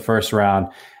Colts in the first round,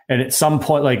 and at some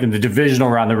point, like in the divisional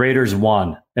round, the Raiders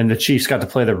won, and the Chiefs got to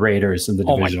play the Raiders in the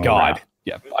divisional round?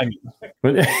 Yeah.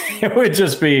 It would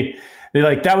just be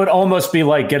like, that would almost be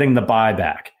like getting the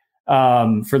buyback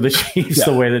for the Chiefs,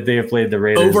 the way that they have played the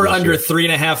Raiders. Over under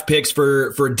 3.5 picks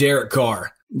for Derek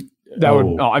Carr. That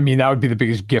would be the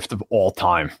biggest gift of all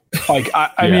time. Like,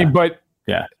 I mean, but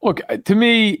yeah, look, to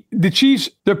me, the Chiefs,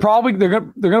 they're going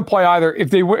to play either, if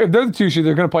they're the 2 seed,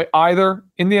 they're going to play either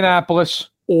Indianapolis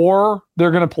or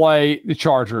they're going to play the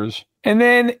Chargers. And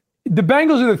then the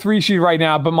Bengals are the 3 seed right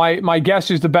now, but my guess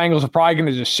is the Bengals are probably going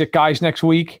to just sit guys next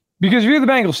week. Because if you're the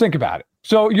Bengals, think about it.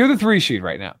 So you're the 3 seed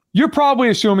right now. You're probably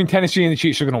assuming Tennessee and the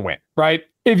Chiefs are going to win, right?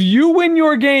 If you win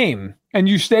your game and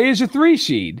you stay as a 3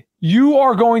 seed, you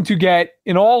are going to get,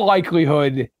 in all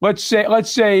likelihood, let's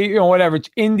say, whatever, it's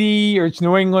Indy or it's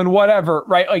New England, whatever,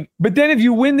 right? Like, but then if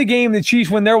you win the game, the Chiefs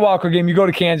win their wildcard game, you go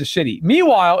to Kansas City.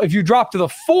 Meanwhile, if you drop to the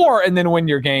 4 and then win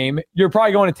your game, you're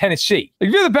probably going to Tennessee. Like,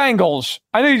 if you're the Bengals,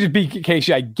 I know you just beat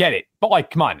KC, I get it, but like,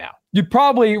 come on now. You'd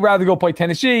probably rather go play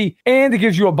Tennessee, and it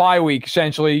gives you a bye week,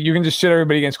 essentially. You can just sit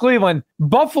everybody against Cleveland.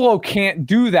 Buffalo can't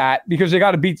do that because they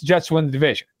got to beat the Jets to win the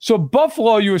division. So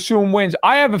Buffalo, you assume, wins.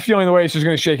 I have a feeling the way this is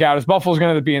going to shake out is Buffalo's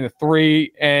going to be in the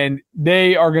 3, and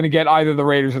they are going to get either the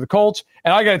Raiders or the Colts.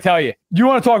 And I got to tell you, you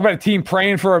want to talk about a team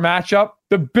praying for a matchup?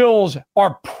 The Bills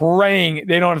are praying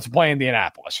they don't have to play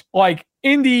Indianapolis. Like,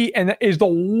 Indy is the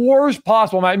worst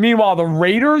possible match. Meanwhile, the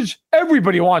Raiders,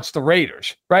 everybody wants the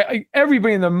Raiders, right? Like,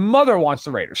 everybody and their mother wants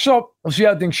the Raiders. So we'll see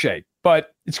how things shake.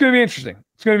 But it's going to be interesting.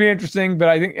 It's going to be interesting. But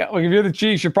I think, like, if you're the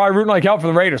Chiefs, you're probably rooting like hell for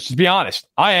the Raiders. To be honest,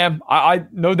 I am. I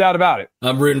no doubt about it.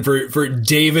 I'm rooting for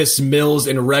Davis Mills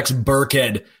and Rex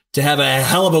Burkhead to have a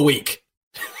hell of a week.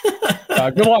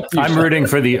 Good luck to you. I'm rooting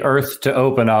for the earth to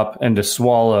open up and to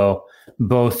swallow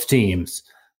both teams.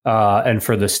 And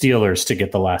for the Steelers to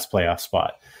get the last playoff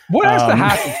spot. What has to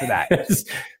happen for that?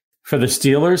 For the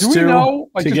Steelers to get in? Do we know,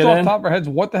 like, just off the top of our heads,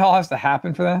 what the hell has to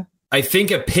happen for that? I think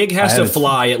a pig has to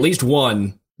fly, at least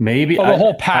one. Maybe the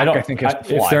whole pack. I think has to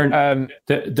fly.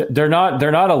 If they're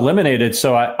not eliminated,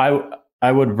 so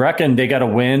I would reckon they got to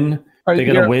win. They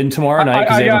got to win tomorrow night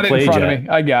because they haven't played yet.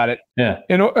 I got it. Yeah.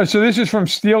 So this is from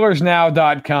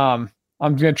SteelersNow.com.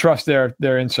 I'm going to trust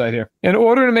their insight here. In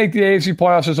order to make the AFC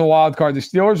playoffs as a wild card, the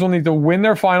Steelers will need to win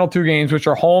their final 2 games, which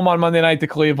are home on Monday night to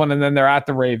Cleveland, and then they're at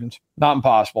the Ravens. Not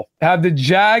impossible. Have the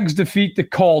Jags defeat the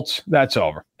Colts. That's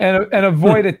over. And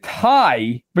avoid a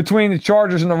tie between the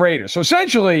Chargers and the Raiders. So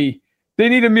essentially, they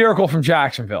need a miracle from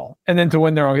Jacksonville, and then to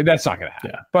win their own game. That's not going to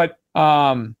happen. Yeah. But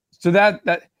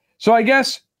so I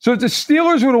guess So if the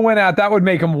Steelers would have went out, that would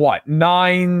make them what?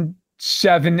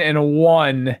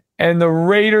 9-7-1. And the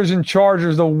Raiders and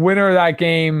Chargers, the winner of that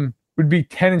game would be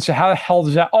 10-7. How the hell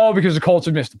does that? Oh, because the Colts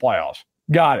have missed the playoffs.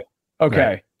 Got it. Okay.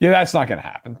 Right. Yeah, that's not going to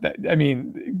happen. I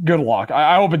mean, good luck.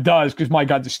 I hope it does because, my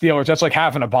God, the Steelers, that's like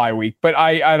having a bye week. But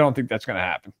I don't think that's going to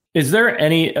happen. Is there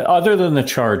any, other than the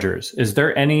Chargers, is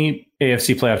there any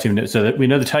AFC playoff team? So that we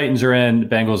know the Titans are in, the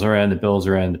Bengals are in, the Bills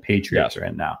are in, the Patriots are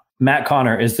in now. Matt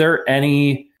Connor, is there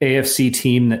any AFC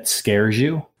team that scares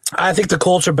you? I think the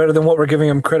Colts are better than what we're giving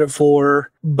them credit for,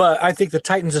 but I think the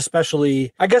Titans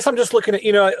especially, I guess I'm just looking at,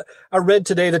 I read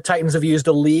today the Titans have used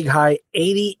a league high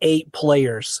 88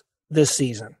 players this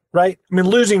season, right? I mean,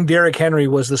 losing Derrick Henry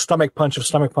was the stomach punch of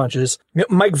stomach punches.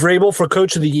 Mike Vrabel for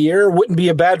Coach of the Year wouldn't be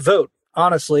a bad vote,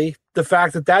 honestly. The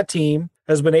fact that team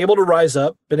has been able to rise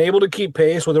up, been able to keep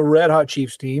pace with a red-hot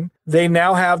Chiefs team. They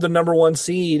now have the number 1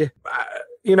 seed.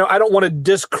 I don't want to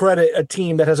discredit a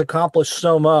team that has accomplished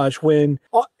so much when,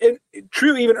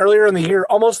 true, even earlier in the year,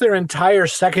 almost their entire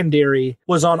secondary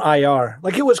was on IR.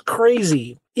 Like, it was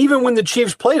crazy. Even when the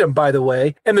Chiefs played them, by the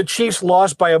way, and the Chiefs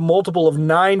lost by a multiple of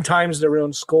 9 times their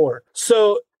own score.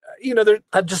 So,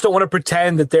 I just don't want to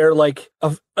pretend that they're like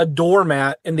a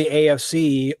doormat in the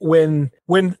AFC when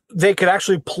they could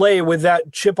actually play with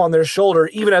that chip on their shoulder,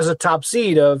 even as a top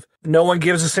seed of no one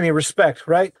gives us any respect,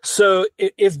 right? So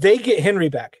if they get Henry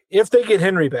back, I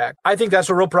think that's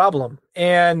a real problem.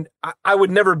 And I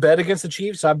would never bet against the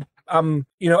Chiefs. I'm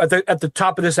at the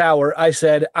top of this hour, I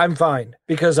said, I'm fine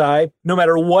because no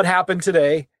matter what happened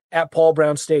today at Paul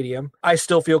Brown Stadium, I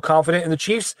still feel confident in the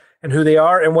Chiefs and who they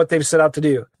are and what they've set out to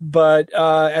do. But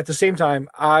at the same time,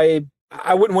 I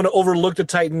wouldn't want to overlook the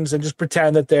Titans and just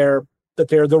pretend that they're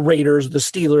the Raiders, the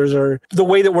Steelers, or the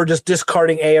way that we're just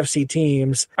discarding AFC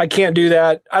teams. I can't do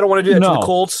that. I don't want to do that to the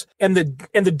Colts and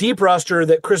the deep roster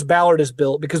that Chris Ballard has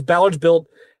built, because Ballard's built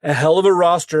a hell of a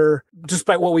roster,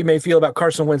 despite what we may feel about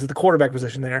Carson Wentz at the quarterback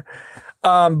position there.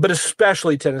 But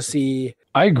especially Tennessee.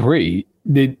 I agree.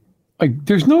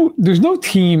 There's no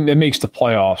team that makes the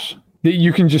playoffs that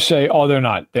you can just say, oh, they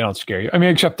don't scare you. I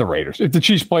mean, except the Raiders. If the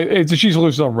Chiefs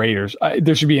lose to the Raiders,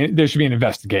 there should be an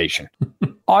investigation.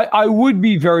 I would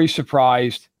be very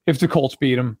surprised if the Colts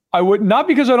beat them. I would, not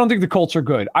because I don't think the Colts are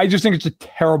good. I just think it's a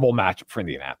terrible matchup for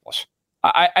Indianapolis.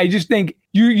 I just think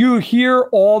you hear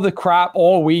all the crap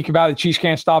all week about the Chiefs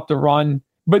can't stop the run,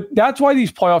 but that's why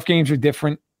these playoff games are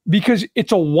different, because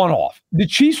it's a one-off. The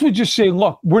Chiefs would just say,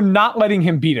 look, we're not letting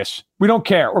him beat us. We don't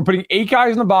care. We're putting 8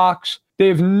 guys in the box. They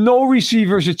have no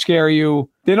receivers that scare you.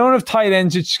 They don't have tight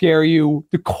ends that scare you.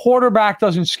 The quarterback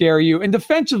doesn't scare you. And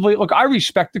defensively, look, I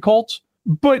respect the Colts,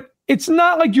 but it's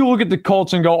not like you look at the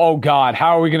Colts and go, oh, God,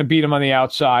 how are we going to beat them on the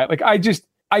outside?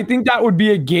 I think that would be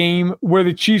a game where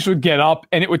the Chiefs would get up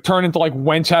and it would turn into like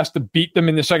Wentz has to beat them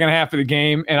in the second half of the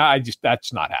game. And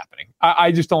that's not happening.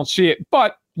 I just don't see it.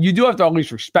 But you do have to at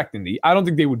least respect Indy. I don't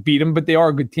think they would beat them, but they are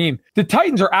a good team. The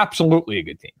Titans are absolutely a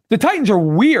good team. The Titans are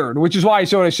weird, which is why I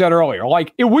said what I said earlier.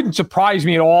 Like, it wouldn't surprise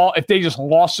me at all if they just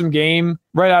lost some game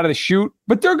right out of the chute,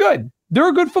 but they're good. They're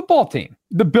a good football team.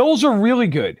 The Bills are really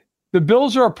good. The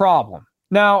Bills are a problem.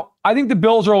 Now, I think the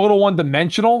Bills are a little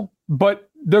one-dimensional, but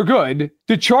they're good.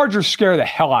 The Chargers scare the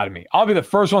hell out of me. I'll be the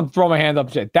first one to throw my hand up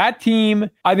and say that team,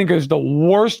 I think, is the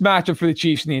worst matchup for the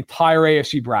Chiefs in the entire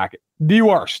AFC bracket. The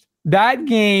worst. That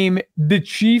game, the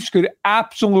Chiefs could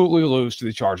absolutely lose to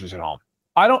the Chargers at home.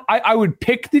 I would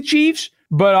pick the Chiefs,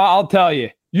 but I'll tell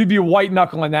you, you'd be white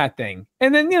knuckling that thing.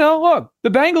 And then, look, the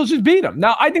Bengals just beat them.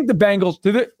 Now, I think the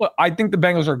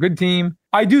Bengals are a good team.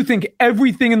 I do think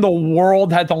everything in the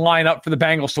world had to line up for the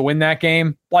Bengals to win that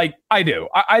game. Like, I do.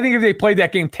 I think if they played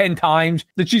that game 10 times,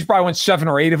 the Chiefs probably won 7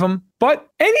 or 8 of them. But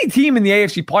any team in the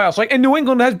AFC playoffs, and New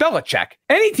England has Belichick.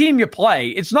 Any team you play,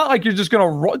 it's not like you're just going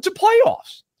to roll. It's a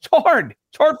playoffs. It's hard.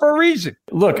 It's hard for a reason.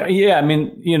 Look, yeah, I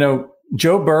mean,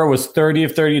 Joe Burrow was 30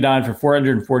 of 39 for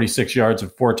 446 yards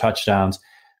with 4 touchdowns.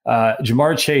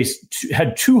 Jamar Chase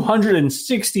had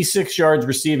 266 yards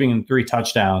receiving and 3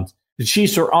 touchdowns. The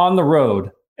Chiefs were on the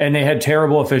road and they had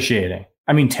terrible officiating.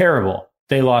 I mean, terrible.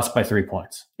 They lost by 3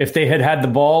 points. If they had the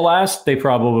ball last, they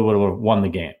probably would have won the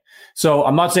game. So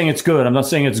I'm not saying it's good. I'm not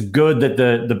saying it's good that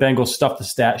the Bengals stuffed the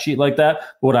stat sheet like that.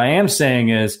 But what I am saying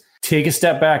is take a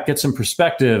step back, get some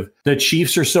perspective. The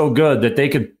Chiefs are so good that they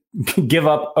could give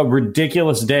up a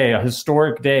ridiculous day, a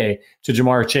historic day to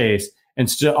Jamar Chase and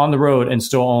still on the road and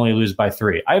still only lose by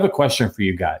 3. I have a question for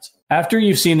you guys. After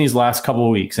you've seen these last couple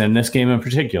of weeks, and this game in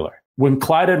particular, when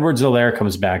Clyde Edwards-Helaire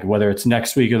comes back, whether it's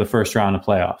next week or the first round of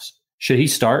playoffs, should he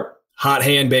start? Hot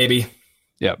hand, baby.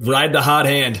 Yep. Ride the hot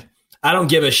hand. I don't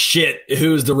give a shit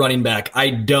who's the running back.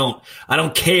 I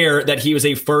don't care that he was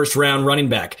a first-round running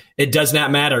back. It does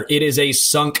not matter. It is a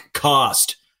sunk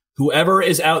cost. Whoever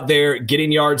is out there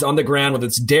getting yards on the ground, whether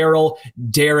it's Darrell,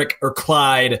 Derek, or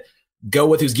Clyde, go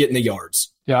with who's getting the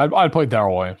yards. Yeah, I'd play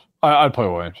Darrell Williams. I'd play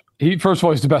Williams. He, first of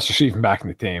all, he's the best receiving back in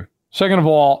the team. Second of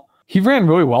all, he ran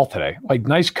really well today. Like,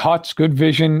 nice cuts, good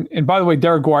vision. And by the way,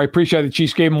 Derek Gore, I appreciate the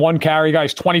Chiefs gave him one carry,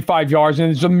 guys, 25 yards,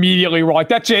 and it's immediately we're like,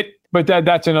 that's it. But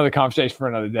that's another conversation for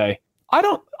another day. I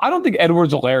don't think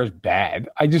Edwards-Helaire is bad.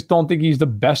 I just don't think he's the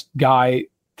best guy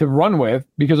to run with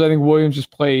because I think Williams has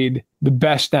played the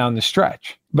best down the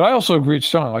stretch. But I also agree with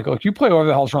Stone. Like, look, you play whoever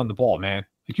the hell's running the ball, man.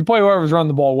 Like, you play whoever's running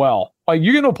the ball well. Like,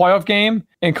 you get into a playoff game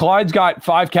and Clyde's got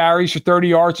 5 carries for 30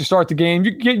 yards to start the game.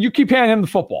 You keep handing him the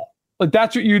football. Like,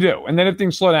 that's what you do. And then if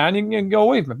things slow down, you can go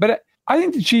away from it. But I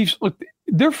think the Chiefs, look,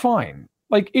 they're fine.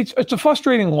 Like, it's a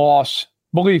frustrating loss.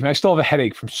 Believe me, I still have a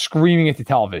headache from screaming at the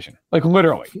television. Like,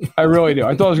 literally. I really do.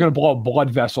 I thought I was going to blow a blood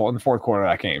vessel in the fourth quarter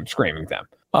of that game, screaming at them.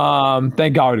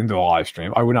 Thank God we didn't do a live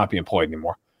stream. I would not be employed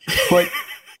anymore. But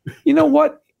you know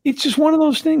what? It's just one of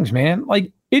those things, man.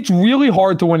 Like, it's really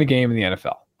hard to win a game in the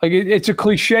NFL. Like, it's a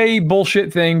cliche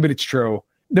bullshit thing, but it's true.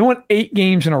 They won 8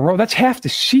 games in a row. That's half the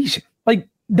season. Like,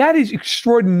 that is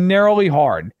extraordinarily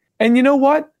hard. And you know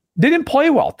what? They didn't play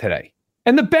well today.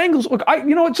 And the Bengals, look,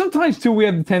 you know what? Sometimes, too, we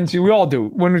have the tendency, we all do,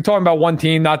 when we're talking about one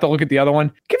team, not to look at the other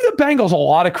one. Give the Bengals a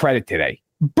lot of credit today.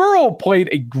 Burrow played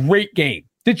a great game.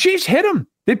 The Chiefs hit him.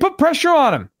 They put pressure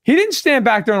on him. He didn't stand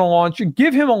back there on the launch. And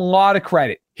give him a lot of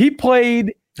credit. He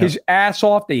played his ass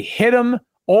off. They hit him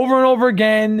over and over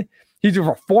again. He threw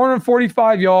for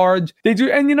 445 yards.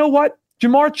 And you know what?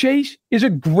 Jamar Chase is a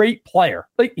great player.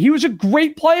 Like, he was a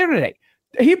great player today.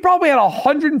 He probably had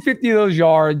 150 of those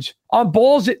yards on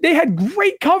balls that they had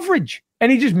great coverage, and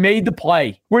he just made the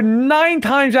play. Where 9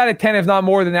 times out of 10, if not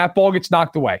more than that, ball gets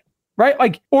knocked away, right?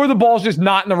 Like, or the ball's just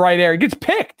not in the right area. It gets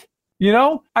picked, you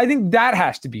know? I think that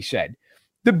has to be said.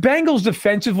 The Bengals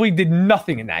defensively did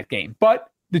nothing in that game, but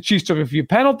the Chiefs took a few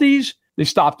penalties. They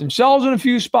stopped themselves in a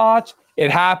few spots.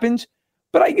 It happens.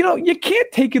 But, you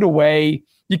can't take it away.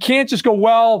 You can't just go,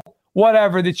 well,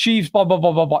 whatever, the Chiefs, blah, blah,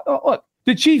 blah, blah, blah. Look,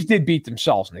 the Chiefs did beat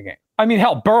themselves in the game. I mean,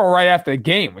 hell, Burrow right after the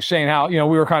game was saying how, we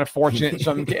were kind of fortunate in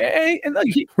some and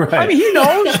right. I mean, he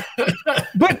knows.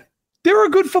 But they're a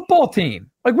good football team.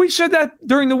 Like, we said that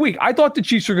during the week. I thought the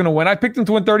Chiefs were going to win. I picked them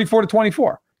to win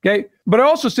 34-24. Okay. But I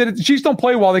also said if the Chiefs don't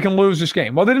play well, they can lose this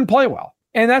game. Well, they didn't play well.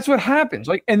 And that's what happens.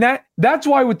 Like, and that's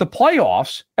why with the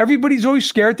playoffs, everybody's always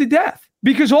scared to death.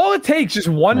 Because all it takes is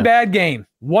one bad game,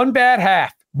 one bad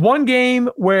half, one game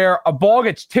where a ball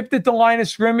gets tipped at the line of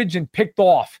scrimmage and picked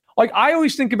off. Like, I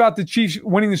always think about the Chiefs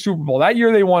winning the Super Bowl. That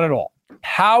year they won it all.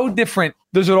 How different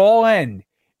does it all end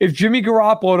if Jimmy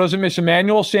Garoppolo doesn't miss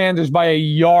Emmanuel Sanders by a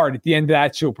yard at the end of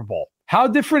that Super Bowl? How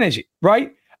different is it,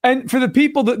 right? And for the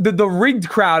people, the rigged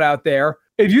crowd out there,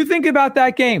 if you think about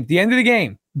that game, the end of the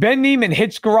game, Ben Neiman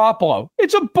hits Garoppolo.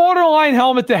 It's a borderline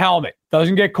helmet to helmet.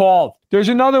 Doesn't get called. There's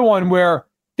another one where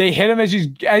they hit him as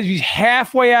he's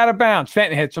halfway out of bounds.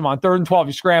 Fenton hits him on 3rd and 12.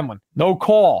 He's scrambling. No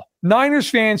call. Niners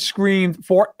fans screamed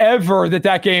forever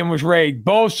that game was rigged.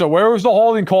 Bosa, where was the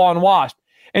holding call on Wasp?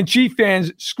 And Chief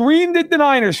fans screamed at the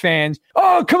Niners fans,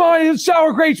 oh, come on, it's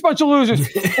sour grapes, bunch of losers.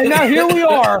 And now here we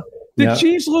are. The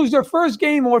Chiefs lose their first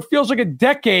game in what feels like a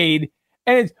decade.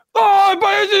 And it's, but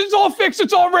it's all fixed.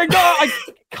 It's all rigged.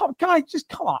 Guys, just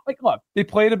come on. Like, look, they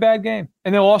played a bad game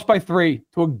and they lost by 3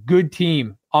 to a good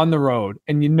team on the road.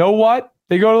 And you know what?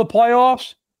 They go to the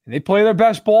playoffs and they play their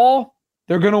best ball.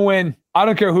 They're going to win. I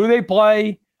don't care who they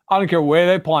play. I don't care where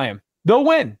they play them. They'll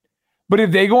win. But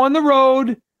if they go on the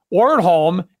road or at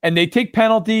home and they take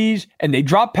penalties and they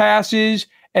drop passes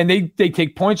and they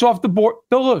take points off the board,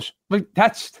 they'll lose. Like,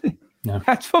 that's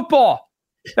football.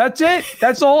 That's it.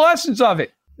 That's the whole essence of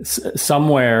it.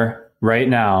 Somewhere right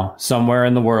now, somewhere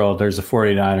in the world, there's a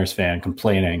 49ers fan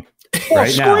complaining.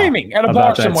 Screaming at a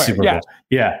bar somewhere.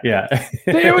 Yeah.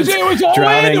 It was all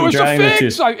in. It was a fix.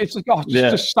 It's like,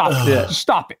 just stop it. Just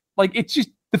stop it. Like, it's just,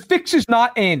 the fix is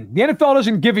not in. The NFL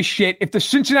doesn't give a shit if the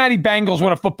Cincinnati Bengals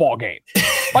win a football game.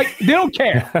 Like, they don't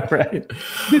care. Right.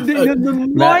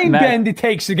 The mind bend it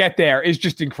takes to get there is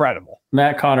just incredible.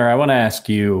 Matt Connor, I want to ask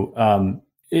you,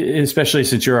 especially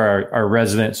since you're our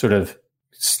resident sort of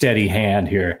steady hand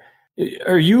here,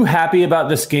 are you happy about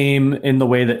this game in the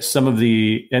way that some of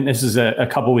and this is a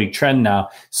couple week trend now,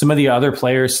 some of the other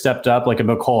players stepped up, like a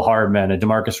McCole Hardman, a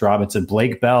Demarcus Robinson,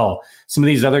 Blake Bell, some of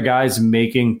these other guys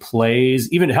making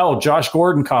plays, even Josh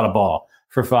Gordon caught a ball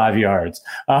for 5 yards.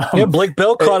 Blake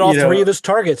Bell caught all 3 of his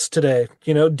targets today.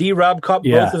 D-Rob caught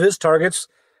both of his targets,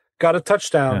 got a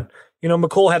touchdown.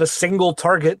 McCole had a single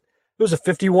target. was a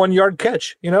 51-yard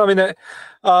catch.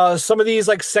 Some of these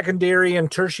like secondary and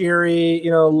tertiary,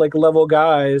 like level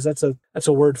guys, that's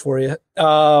a word for you.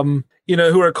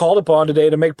 Who are called upon today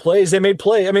to make plays. They made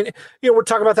play. I mean, we're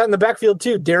talking about that in the backfield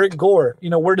too. Derek Gore,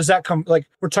 where does that come? Like,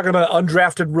 we're talking about an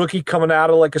undrafted rookie coming out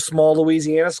of like a small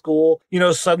Louisiana school,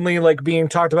 suddenly like being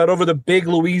talked about over the big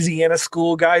Louisiana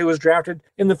school guy who was drafted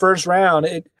in the first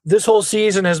round. This whole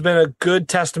season has been a good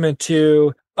testament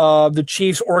to the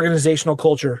Chiefs' organizational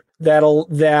culture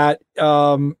that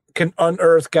can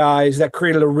unearth guys that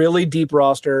created a really deep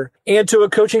roster, and to a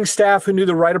coaching staff who knew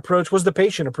the right approach was the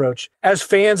patient approach. As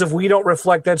fans, if we don't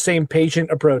reflect that same patient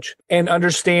approach and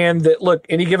understand that, look,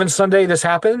 any given Sunday this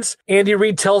happens, Andy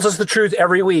Reid tells us the truth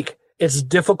every week. It's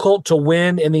difficult to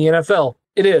win in the NFL.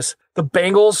 It is. The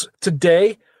Bengals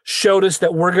today showed us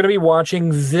that we're going to be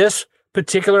watching this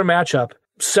particular matchup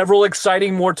several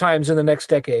exciting more times in the next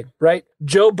decade, right?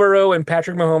 Joe Burrow and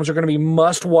Patrick Mahomes are going to be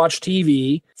must-watch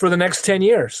TV for the next 10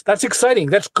 years. That's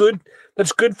exciting. That's good.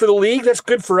 That's good for the league. That's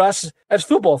good for us as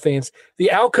football fans.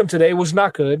 The outcome today was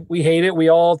not good. We hate it. We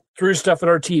all threw stuff at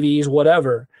our TVs,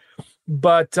 whatever.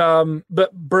 But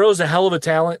Burrow's a hell of a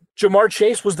talent. Jamar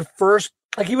Chase was the first,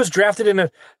 he was drafted in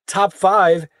a top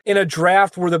 5 in a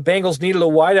draft where the Bengals needed a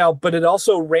wideout, but it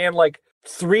also ran like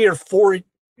 3 or 4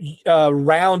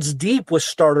 rounds deep with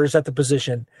starters at the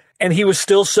position, and he was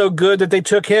still so good that they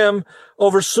took him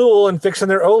over Sewell and fixing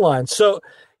their O-line. So,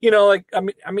 he's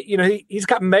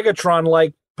got Megatron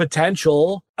like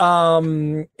potential,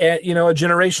 and a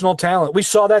generational talent. We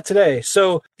saw that today.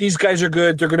 So these guys are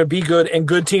good. They're going to be good, and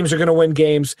good teams are going to win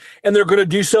games, and they're going to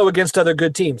do so against other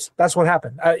good teams. That's what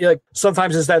happened.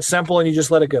 Sometimes it's that simple, and you just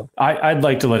let it go. I'd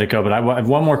like to let it go, but I have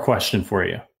one more question for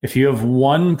you. If you have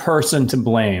one person to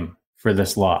blame for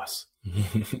this loss,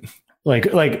 like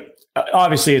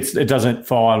obviously it doesn't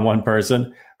fall on one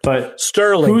person, but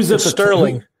Sterling. Who's at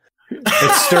Sterling?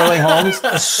 It's Sterling Holmes.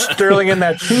 Sterling in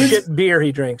that shit beer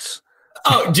he drinks.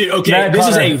 Oh, dude. Okay, this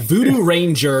is a Voodoo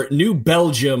Ranger New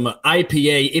Belgium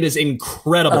IPA. It is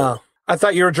incredible. I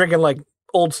thought you were drinking like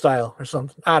old style or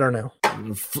something. I don't know.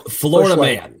 Florida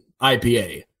Man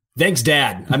IPA. Thanks,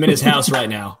 Dad. I'm in his house right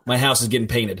now. My house is getting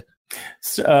painted.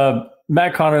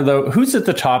 Matt Connor, though, who's at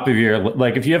the top of your,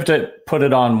 like, if you have to put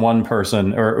it on one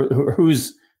person, or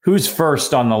who's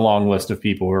first on the long list of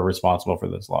people who are responsible for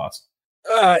this loss?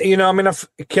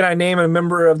 Can I name a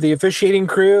member of the officiating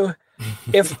crew?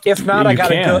 If not, I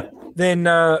gotta go. Then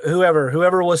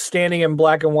whoever was standing in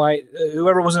black and white,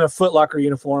 whoever was in a Foot Locker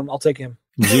uniform, I'll take him.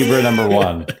 Zebra number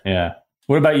 1. Yeah.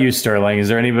 What about you, Sterling? Is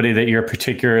there anybody that you're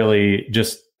particularly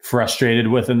just frustrated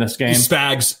with in this game?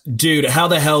 Spags, dude, how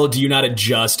the hell do you not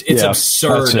adjust? It's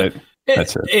absurd.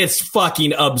 That's it. It's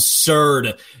fucking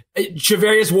absurd.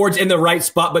 Charvarius Ward's in the right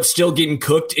spot, but still getting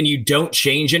cooked, and you don't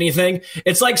change anything.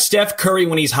 It's like Steph Curry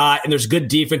when he's hot and there's good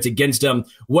defense against him.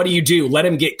 What do? Let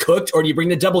him get cooked, or do you bring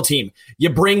the double team? You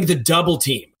bring the double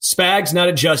team. Spags not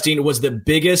adjusting was the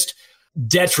biggest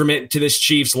detriment to this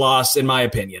Chiefs loss, in my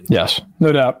opinion. Yes,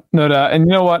 no doubt. And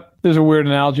you know what? There's a weird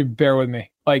analogy. Bear with me.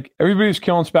 Like, everybody's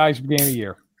killing Spags at the beginning of the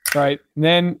year, right? And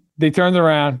then they turned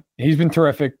around. He's been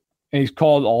terrific, and he's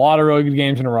called a lot of really good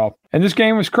games in a row. And this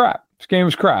game was crap.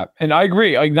 And I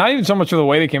agree. Like, not even so much of the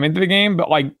way they came into the game, but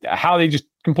like how they just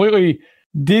completely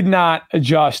did not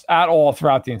adjust at all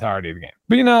throughout the entirety of the game.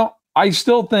 But, I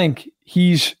still think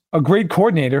he's a great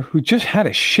coordinator who just had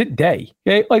a shit day.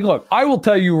 Okay? Like, look, I will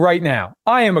tell you right now,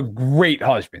 I am a great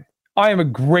husband. All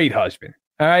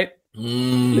right?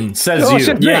 Says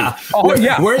you. Yeah. Oh,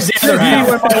 yeah. Where's the other half?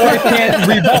 When my wife can't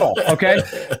rebuttal, okay?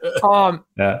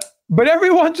 Yeah. But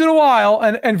every once in a while,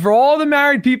 and for all the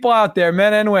married people out there,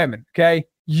 men and women, okay,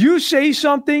 you say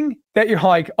something that you're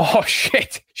like, oh,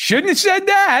 shit, shouldn't have said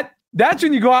that. That's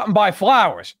when you go out and buy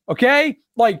flowers, okay?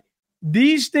 Like,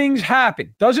 these things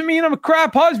happen. Doesn't mean I'm a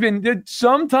crap husband.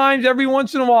 Sometimes, every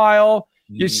once in a while,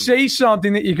 you say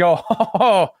something that you go,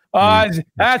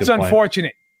 that's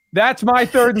unfortunate. That's my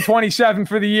 3rd and 27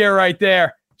 for the year right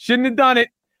there. Shouldn't have done it.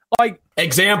 Like,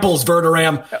 examples,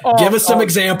 Verderam. Give us some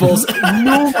examples.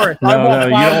 Numerous. No,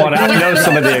 you don't want to know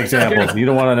some of the examples. You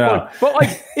don't want to know. But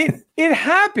like, it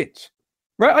happens,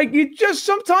 right? Like, you just,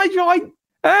 sometimes you're like,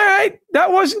 all right,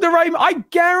 that wasn't the right. I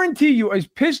guarantee you, as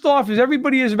pissed off as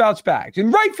everybody is about Spags,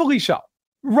 and rightfully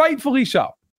so.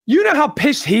 You know how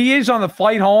pissed he is on the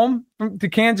flight home to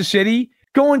Kansas City,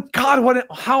 going, God,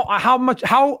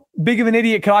 how big of an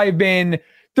idiot could I have been?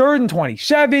 3rd and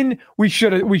 27. We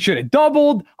should have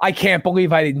doubled. I can't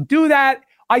believe I didn't do that.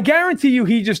 I guarantee you,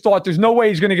 he just thought there's no way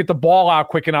he's going to get the ball out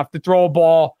quick enough to throw a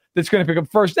ball that's going to pick up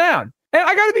first down. And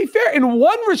I got to be fair, in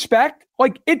one respect,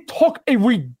 like it took a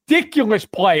ridiculous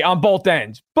play on both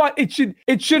ends, but it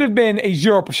should have been a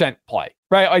 0% play,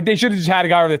 right? Like they should have just had a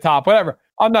guy over the top, whatever.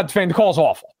 I'm not defending the call's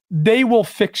awful. They will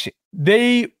fix it.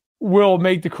 They will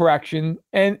make the correction,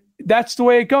 and that's the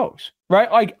way it goes,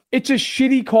 right? Like it's a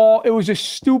shitty call. It was a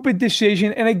stupid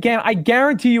decision. And again, I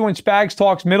guarantee you when Spags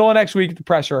talks middle of next week at the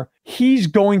presser, he's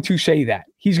going to say that.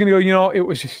 He's going to go, it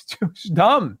was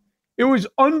dumb. It was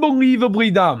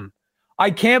unbelievably dumb. I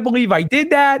can't believe I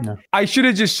did that. No. I should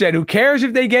have just said, who cares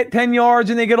if they get 10 yards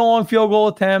and they get a long field goal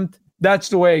attempt? That's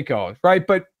the way it goes, right?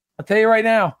 But I'll tell you right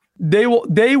now, they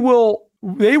will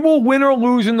win or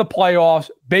lose in the playoffs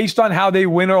based on how they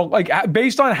win or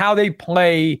based on how they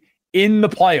play in the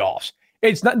playoffs.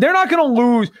 They're not going to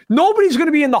lose. Nobody's going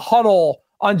to be in the huddle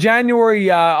on January,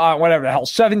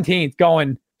 17th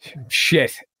going,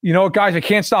 shit. You know what, guys, I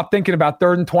can't stop thinking about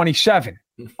 3rd and 27.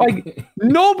 Like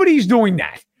nobody's doing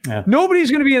that. Yeah.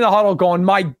 Nobody's going to be in the huddle going,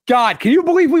 my God, can you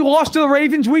believe we lost to the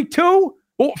Ravens week 2?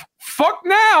 Well, fuck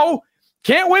now.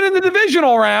 Can't win in the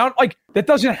divisional round. Like that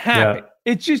doesn't happen.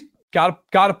 Yeah. It's just got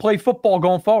to play football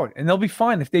going forward, and they'll be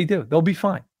fine if they do. They'll be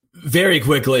fine. Very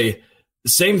quickly,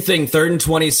 same thing, 3rd and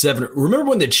 27. Remember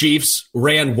when the Chiefs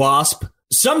ran WASP?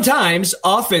 Sometimes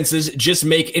offenses just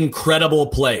make incredible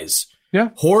plays. Yeah.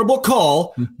 Horrible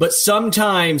call, but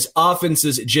sometimes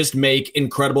offenses just make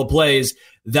incredible plays.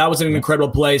 That was an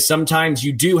incredible play. Sometimes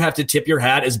you do have to tip your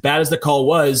hat. As bad as the call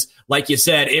was, like you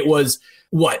said, it was,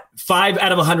 5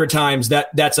 out of 100 times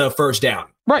that's a first down.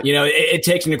 Right. It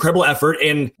takes an incredible effort,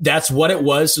 and that's what it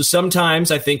was. So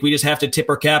sometimes I think we just have to tip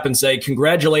our cap and say,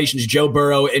 congratulations, Joe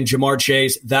Burrow and Jamar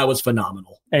Chase. That was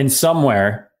phenomenal. And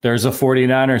somewhere there's a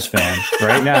 49ers fan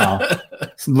right now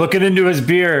looking into his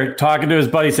beer, talking to his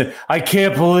buddy, said, I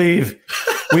can't believe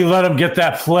we let him get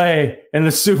that play in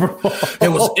the Super Bowl.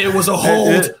 It was a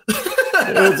hold.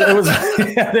 It was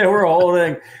yeah, they were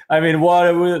holding. I mean, what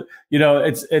it was,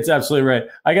 it's absolutely right.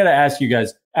 I got to ask you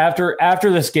guys, after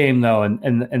this game though,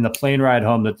 and the plane ride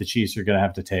home that the Chiefs are going to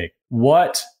have to take,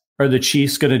 what are the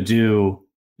Chiefs going to do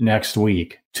next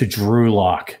week to Drew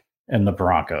Lock and the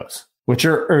Broncos? What's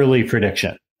your early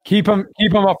prediction? Keep them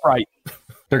upright.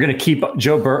 They're going to keep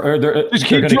Joe Burrow. They're going to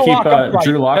keep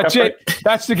Drew Lock. That's upright? It.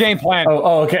 That's the game plan.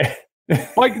 Oh, okay.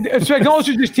 Like, don't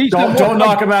just teach them. Don't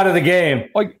knock him out of the game.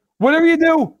 Like, whatever you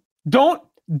do, don't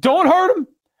hurt him.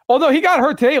 Although he got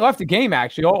hurt today, left the game.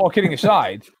 Actually, all kidding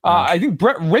aside, I think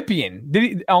Brett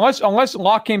Ripien unless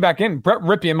Locke came back in, Brett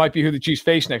Ripien might be who the Chiefs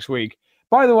face next week.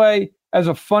 By the way, as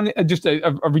a fun, just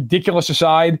a ridiculous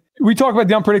aside, we talk about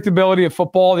the unpredictability of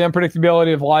football, the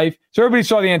unpredictability of life. So everybody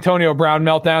saw the Antonio Brown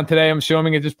meltdown today. I'm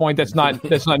assuming at this point that's not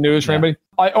news for anybody.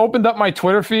 I opened up my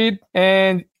Twitter feed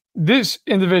and this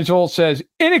individual says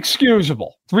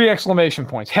inexcusable, 3 exclamation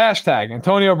points, hashtag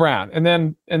Antonio Brown, and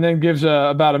then gives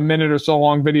about a minute or so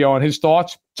long video on his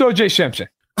thoughts. So O.J. Simpson.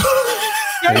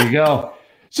 There you go.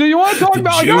 So you want to talk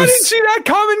about, I didn't see that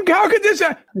coming. How could this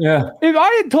happen? Yeah. If I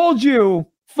had told you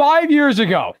 5 years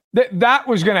ago that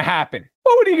was going to happen,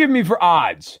 what would you give me for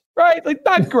odds? Right? Like,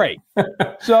 not great.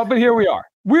 But here we are.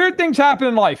 Weird things happen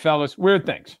in life, fellas. Weird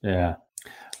things. Yeah.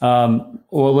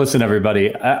 Well, listen,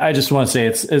 everybody, I just want to say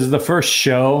it's the first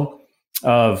show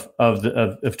of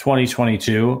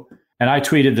 2022. And I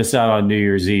tweeted this out on New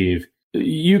Year's Eve.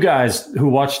 You guys who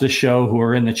watch the show, who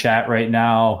are in the chat right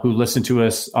now, who listen to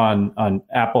us on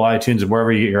Apple, iTunes, and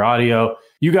wherever you get your audio,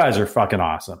 you guys are fucking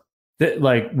awesome.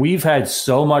 Like, we've had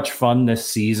so much fun this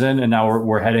season, and now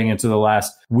we're heading into the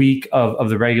last week of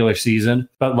the regular season.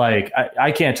 But like,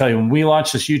 I can't tell you, when we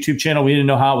launched this YouTube channel, we didn't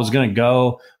know how it was going to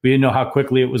go. We didn't know how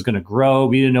quickly it was going to grow.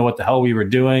 We didn't know what the hell we were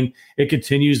doing. It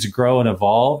continues to grow and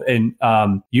evolve. And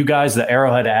you guys, the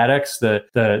Arrowhead Addicts,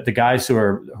 the guys who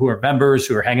are members,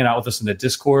 who are hanging out with us in the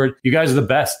Discord, you guys are the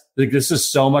best. Like, this is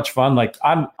so much fun. Like,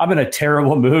 I'm in a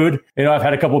terrible mood. I've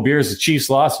had a couple of beers. The Chiefs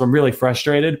lost, so I'm really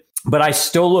frustrated. But I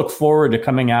still look forward to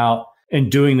coming out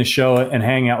and doing the show and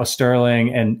hanging out with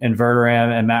Sterling and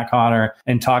Verderam and Matt Connor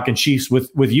and talking Chiefs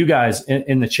with you guys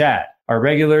in the chat. Our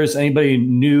regulars, anybody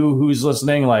new who's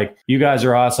listening, like, you guys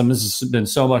are awesome. This has been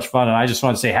so much fun. And I just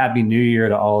want to say Happy New Year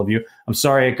to all of you. I'm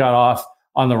sorry it got off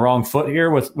on the wrong foot here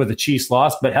with the Chiefs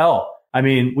loss, but hell, I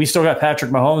mean, we still got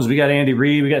Patrick Mahomes. We got Andy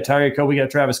Reid. We got Tyreek Hill. We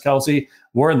got Travis Kelce.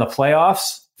 We're in the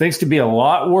playoffs. Things could be a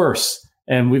lot worse.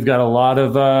 And we've got a lot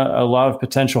of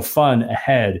potential fun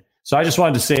ahead. So I just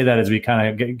wanted to say that as we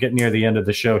kind of get near the end of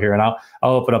the show here, and I'll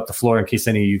open up the floor in case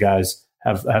any of you guys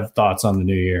have thoughts on the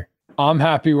new year. I'm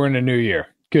happy we're in a new year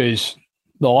because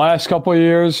the last couple of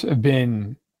years have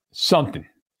been something,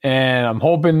 and I'm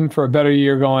hoping for a better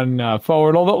year going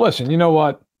forward. Although, listen, you know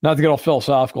what? Not to get all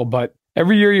philosophical, but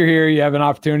every year you're here, you have an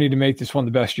opportunity to make this one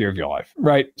the best year of your life,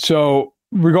 right? So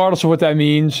regardless of what that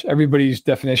means, everybody's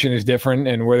definition is different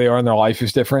and where they are in their life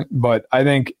is different. But I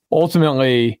think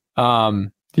ultimately,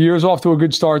 the year's off to a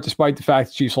good start despite the fact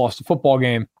the Chiefs lost the football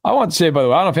game. I want to say, by the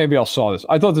way, I don't know if anybody else saw this.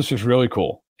 I thought this was really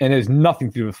cool. And it has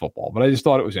nothing to do with football, but I just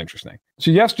thought it was interesting.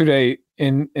 So yesterday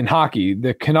in hockey,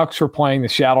 the Canucks were playing the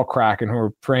Seattle Kraken, who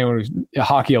were playing with a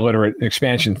hockey illiterate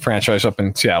expansion franchise up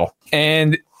in Seattle.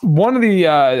 And one of the,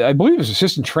 I believe it was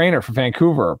assistant trainer for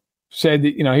Vancouver, said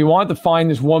that, he wanted to find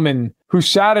this woman who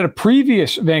sat at a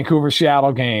previous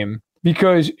Vancouver-Seattle game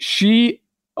because she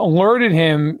alerted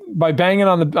him by banging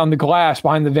on the glass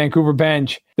behind the Vancouver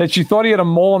bench that she thought he had a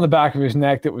mole on the back of his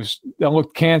neck that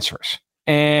looked cancerous.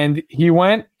 And he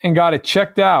went and got it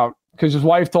checked out because his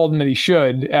wife told him that he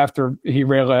should after he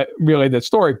relayed that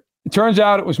story. It turns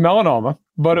out it was melanoma,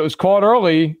 but it was caught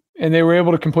early and they were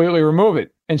able to completely remove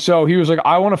it. And so he was like,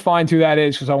 I want to find who that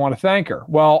is because I want to thank her.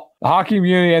 Well, the hockey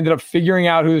community ended up figuring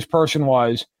out who this person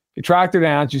was. They tracked her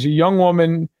down. She's a young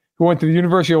woman who went to the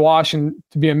University of Washington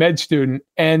to be a med student.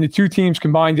 And the two teams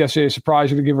combined yesterday to surprise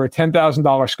her to give her a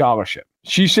 $10,000 scholarship.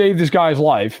 She saved this guy's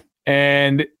life.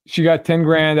 And she got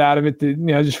 $10,000 out of it,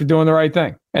 just for doing the right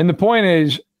thing. And the point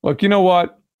is, look, you know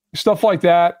what? Stuff like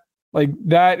that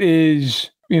is,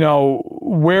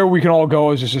 where we can all go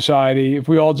as a society. If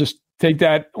we all just take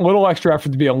that little extra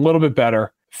effort to be a little bit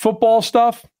better. Football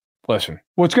stuff, listen,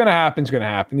 what's going to happen is going to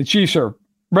happen. The Chiefs are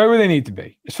right where they need to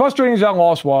be. As frustrating as that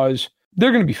loss was,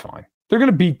 they're going to be fine. They're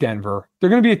going to beat Denver.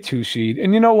 They're going to be a 2 seed.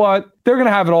 And you know what? They're going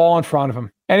to have it all in front of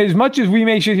them. And as much as we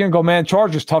may sit here and go, man,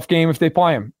 Chargers, tough game if they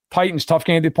play them. Titans, tough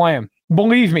game if they play them.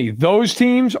 Believe me, those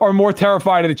teams are more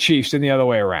terrified of the Chiefs than the other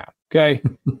way around. Okay?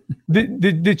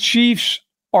 the Chiefs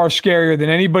are scarier than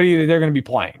anybody that they're going to be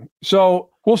playing. So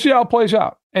we'll see how it plays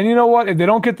out. And you know what? If they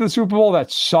don't get to the Super Bowl,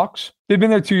 that sucks. They've been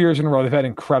there 2 years in a row. They've had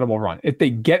an incredible run. If they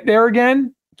get there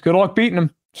again, it's good luck beating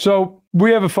them. So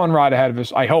we have a fun ride ahead of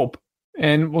us, I hope.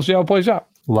 And we'll see how it plays out.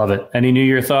 Love it. Any New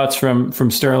Year thoughts from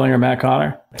Sterling or Matt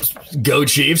Connor? Go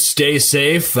Chiefs. Stay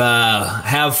safe.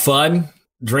 Have fun.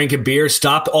 Drink a beer.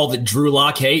 Stop all the Drew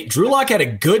Lock hate. Drew Lock had a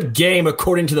good game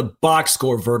according to the box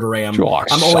score, Verderam.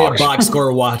 I'm only a box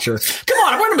score watcher. Come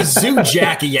on, I'm wearing a Mizzou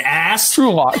jacket, you ass.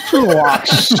 Drew Lock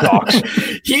sucks.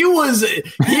 He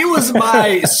was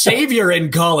my savior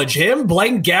in college. Him,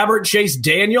 Blaine Gabbert, Chase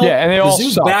Daniel. Yeah, and they all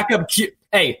Mizzou's suck. Backup.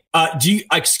 Hey,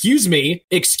 excuse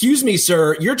me,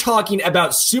 sir. You're talking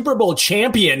about Super Bowl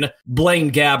champion Blaine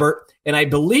Gabbert, and I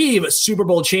believe Super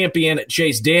Bowl champion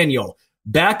Chase Daniel.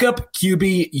 Backup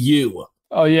QB.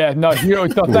 Oh, yeah. No,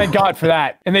 thank God for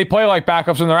that. And they play like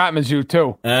backups when they're at Mizzou,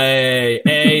 too.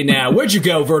 Hey, now. Where'd you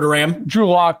go, Verderam? Drew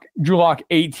Lock,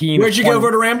 18. Where'd you go,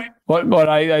 Verderam? What,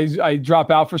 I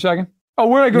drop out for a second? Oh,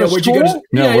 where'd I go to school?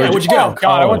 Where'd you go? Oh,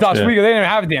 God, I went to Oswego. They didn't even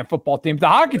have a damn football team. The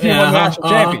hockey team won the national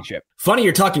championship. Funny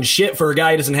you're talking shit for a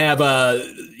guy who doesn't have,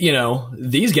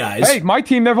 these guys. Hey, my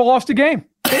team never lost a game.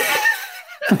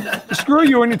 Screw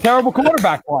you and your terrible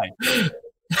quarterback play.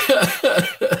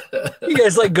 You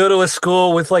guys go to a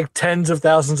school with tens of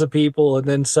thousands of people, and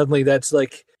then suddenly that's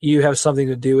you have something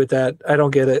to do with that. I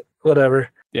don't get it. Whatever.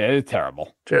 Yeah, it's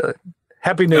terrible.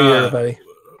 Happy New Year, everybody.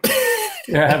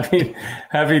 Yeah,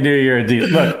 happy New Year, indeed.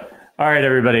 Look, all right,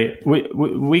 everybody.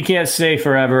 We can't stay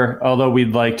forever, although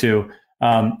we'd like to.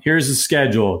 Here's the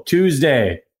schedule.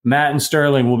 Tuesday, Matt and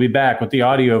Sterling will be back with the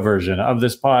audio version of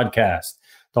this podcast.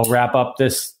 They'll wrap up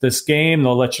this game.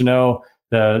 They'll let you know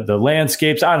the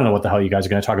landscapes. I don't know what the hell you guys are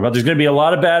going to talk about. There's going to be a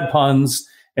lot of bad puns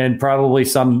and probably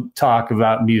some talk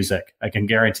about music. I can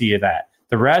guarantee you that.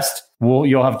 The rest,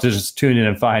 you'll have to just tune in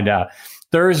and find out.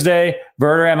 Thursday,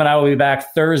 Verderam and I will be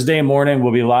back Thursday morning.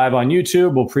 We'll be live on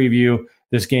YouTube. We'll preview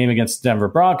this game against the Denver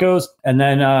Broncos. And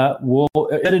then we'll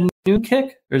at a noon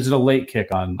kick, or is it a late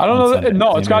kick on? I don't know. Sunday?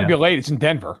 No, it's got to be late. It's in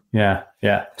Denver. Yeah.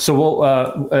 So we'll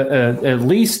at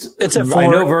least it's at 4. I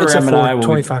know Verderam and I will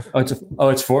 25.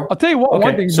 It's 4. I'll tell you what. Okay,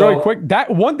 one thing really quick.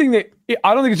 That one thing that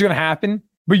I don't think is going to happen,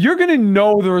 but you're going to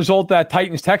know the result of that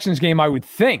Titans-Texans game. I would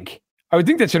think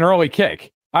that's an early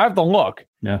kick. I have to look.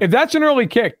 Yeah. If that's an early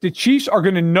kick, the Chiefs are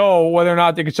going to know whether or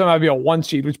not they could somehow be a 1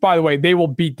 seed, which, by the way, they will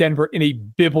beat Denver in a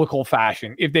biblical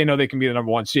fashion if they know they can be the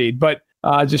number 1 seed. But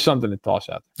just something to toss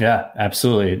out. Yeah,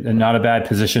 absolutely. And not a bad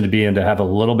position to be in to have a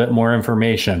little bit more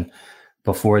information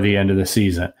before the end of the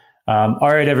season. All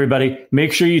right, everybody,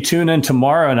 make sure you tune in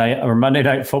tomorrow night or Monday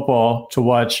Night Football to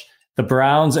watch the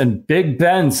Browns and Big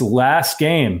Ben's last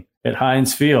game at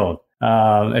Heinz Field.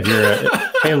 If you're,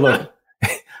 hey, look.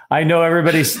 I know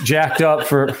everybody's jacked up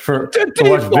for It's to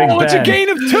watch Big Ben. It's a gain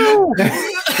of 2.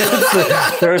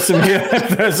 There's some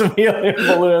helium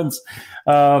balloons.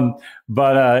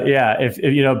 If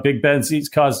you know, Big Ben seats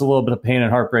caused a little bit of pain and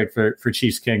heartbreak for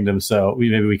Chiefs Kingdom. So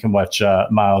maybe we can watch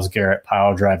Myles Garrett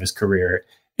pile drive his career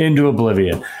into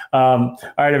oblivion. All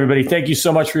right, everybody. Thank you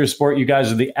so much for your support. You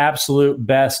guys are the absolute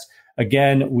best.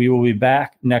 Again, we will be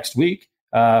back next week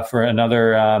for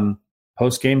another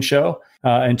post-game show.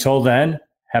 Until then,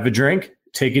 have a drink,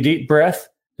 take a deep breath.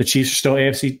 The Chiefs are still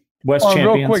AFC West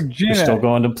champions. Real quick, Gina. They're still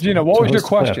going to Gina, what was your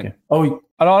question? Oh,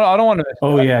 I don't want to.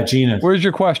 Oh yeah, Gina. Where's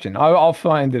your question? I'll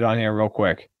find it on here real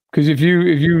quick. Because if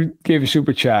you gave a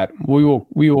super chat, we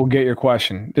will get your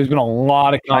question. There's been a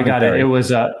lot of commentary. I got it. It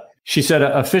was she said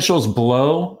officials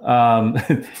blow.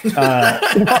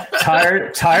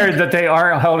 Tired that they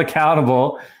aren't held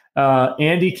accountable.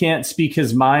 Andy can't speak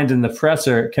his mind in the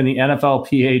presser. Can the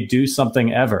NFLPA do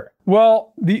something ever?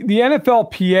 Well, the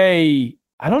NFLPA,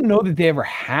 I don't know that they ever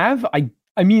have. I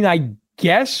mean, I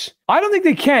guess. I don't think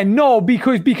they can. No,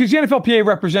 because the NFLPA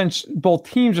represents both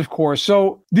teams, of course.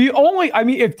 So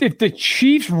if the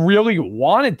Chiefs really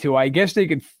wanted to, I guess they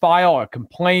could file a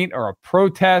complaint or a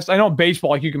protest. I know in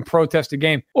baseball, like you can protest a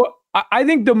game. Well, I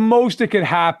think the most that could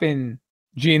happen,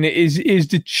 Gina, is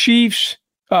the Chiefs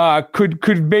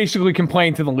could basically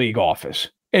complain to the league office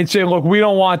and say, look, we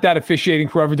don't want that officiating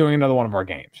crew ever doing another one of our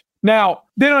games. Now,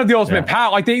 they don't have the ultimate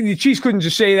power. Like the Chiefs couldn't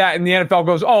just say that and the NFL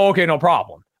goes, oh, okay, no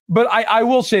problem. But I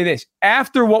will say this.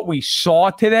 After what we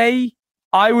saw today,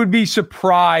 I would be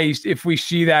surprised if we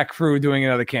see that crew doing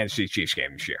another Kansas City Chiefs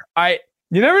game this year.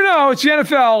 You never know. It's the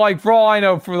NFL. Like, for all I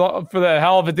know, for the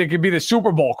hell of it, they could be the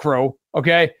Super Bowl crew,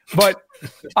 okay? But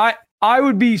I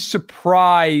would be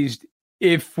surprised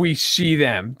if we see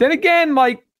them. Then again,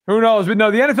 like, who knows? But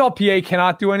no, the NFLPA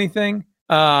cannot do anything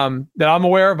that I'm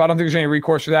aware of. I don't think there's any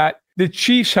recourse for that. The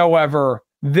Chiefs, however,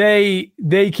 they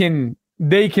can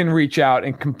reach out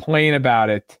and complain about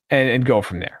it and go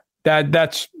from there.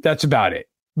 That's about it.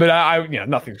 But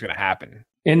nothing's going to happen.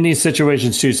 In these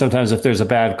situations too, sometimes if there's a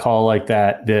bad call like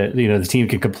that, the team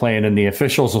can complain and the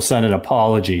officials will send an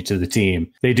apology to the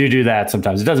team. They do that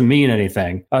sometimes. It doesn't mean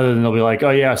anything other than they'll be like,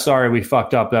 oh yeah, sorry, we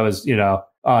fucked up. That was,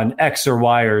 on X or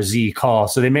Y or Z call.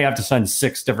 So they may have to send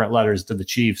 6 different letters to the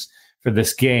Chiefs for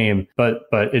this game, but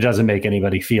it doesn't make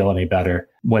anybody feel any better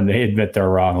when they admit they're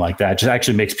wrong like that. It just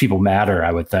actually makes people madder,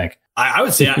 I would think. I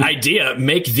would say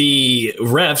make the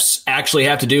refs actually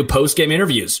have to do post-game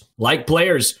interviews like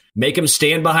players, make them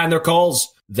stand behind their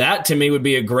calls. That to me would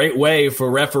be a great way for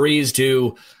referees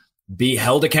to be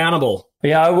held accountable.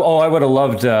 Yeah, I would have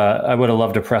loved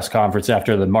a press conference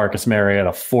after the Marcus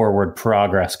Mariota forward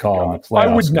progress call in the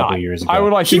playoffs a couple years ago. I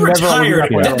would like. He retired.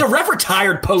 The ref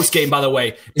retired post game. By the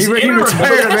he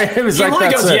retired. He was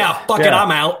like, goes, "Yeah, fuck it,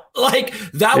 I'm out." Like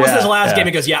that was his last game.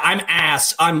 He goes, "Yeah, I'm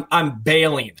ass. I'm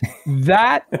bailing."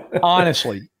 That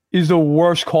honestly is the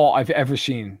worst call I've ever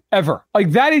seen ever. Like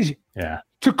that is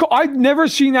I've never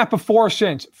seen that before or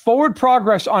since. Forward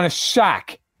progress on a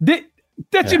sack.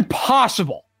 That's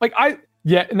impossible. Like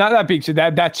not that being said,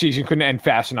 that season couldn't end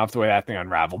fast enough the way that thing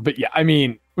unraveled. But yeah, I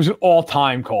mean, it was an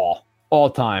all-time call. All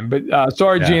time. But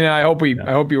sorry, Gina, I hope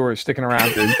you were sticking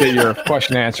around to get your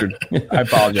question answered. I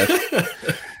apologize.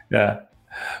 Yeah.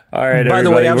 All right. By the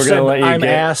way, we're gonna let you I'm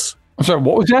ass. I'm sorry,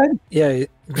 what was that? Yeah.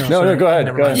 No, go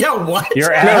ahead. Yeah, what?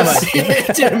 You're ass.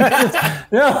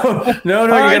 No, all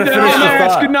right, you gotta finish the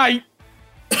thought. Good night.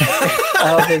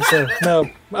 I don't think so. No,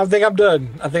 I think I'm done.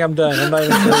 I'm not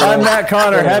even sure. I'm Matt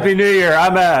Connor. Happy New Year.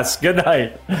 I'm ass. Good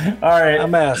night. All right.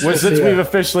 I'm ass. Well, since we've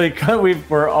officially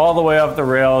we're all the way off the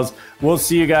rails. We'll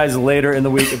see you guys later in the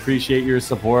week. Appreciate your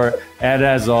support. And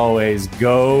as always,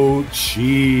 go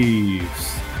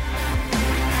Chiefs.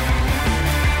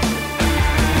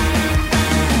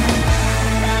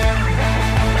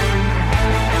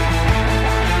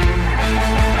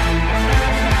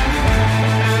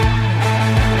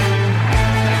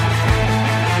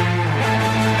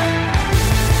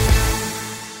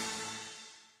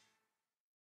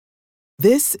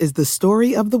 This is the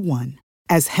story of the one.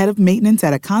 As head of maintenance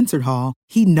at a concert hall,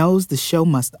 he knows the show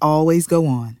must always go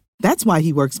on. That's why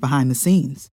he works behind the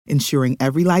scenes, ensuring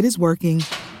every light is working,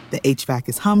 the HVAC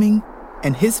is humming,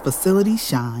 and his facility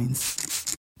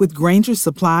shines. With Grainger's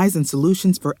supplies and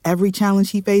solutions for every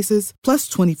challenge he faces, plus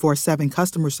 24/7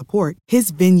 customer support, his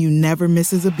venue never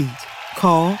misses a beat.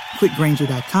 Call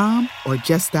quickgrainger.com or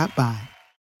just stop by.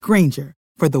 Grainger,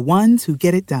 for the ones who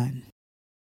get it done.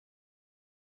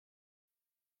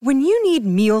 When you need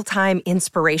mealtime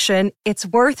inspiration, it's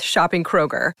worth shopping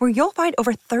Kroger, where you'll find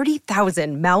over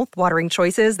 30,000 mouth-watering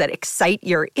choices that excite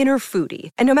your inner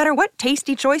foodie. And no matter what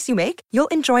tasty choice you make,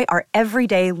 you'll enjoy our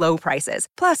everyday low prices,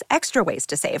 plus extra ways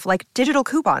to save, like digital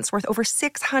coupons worth over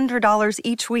 $600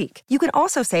 each week. You can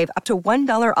also save up to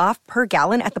 $1 off per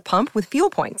gallon at the pump with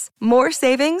fuel points. More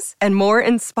savings and more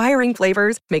inspiring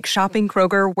flavors make shopping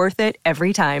Kroger worth it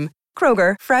every time.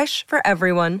 Kroger, fresh for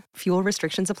everyone. Fuel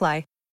restrictions apply.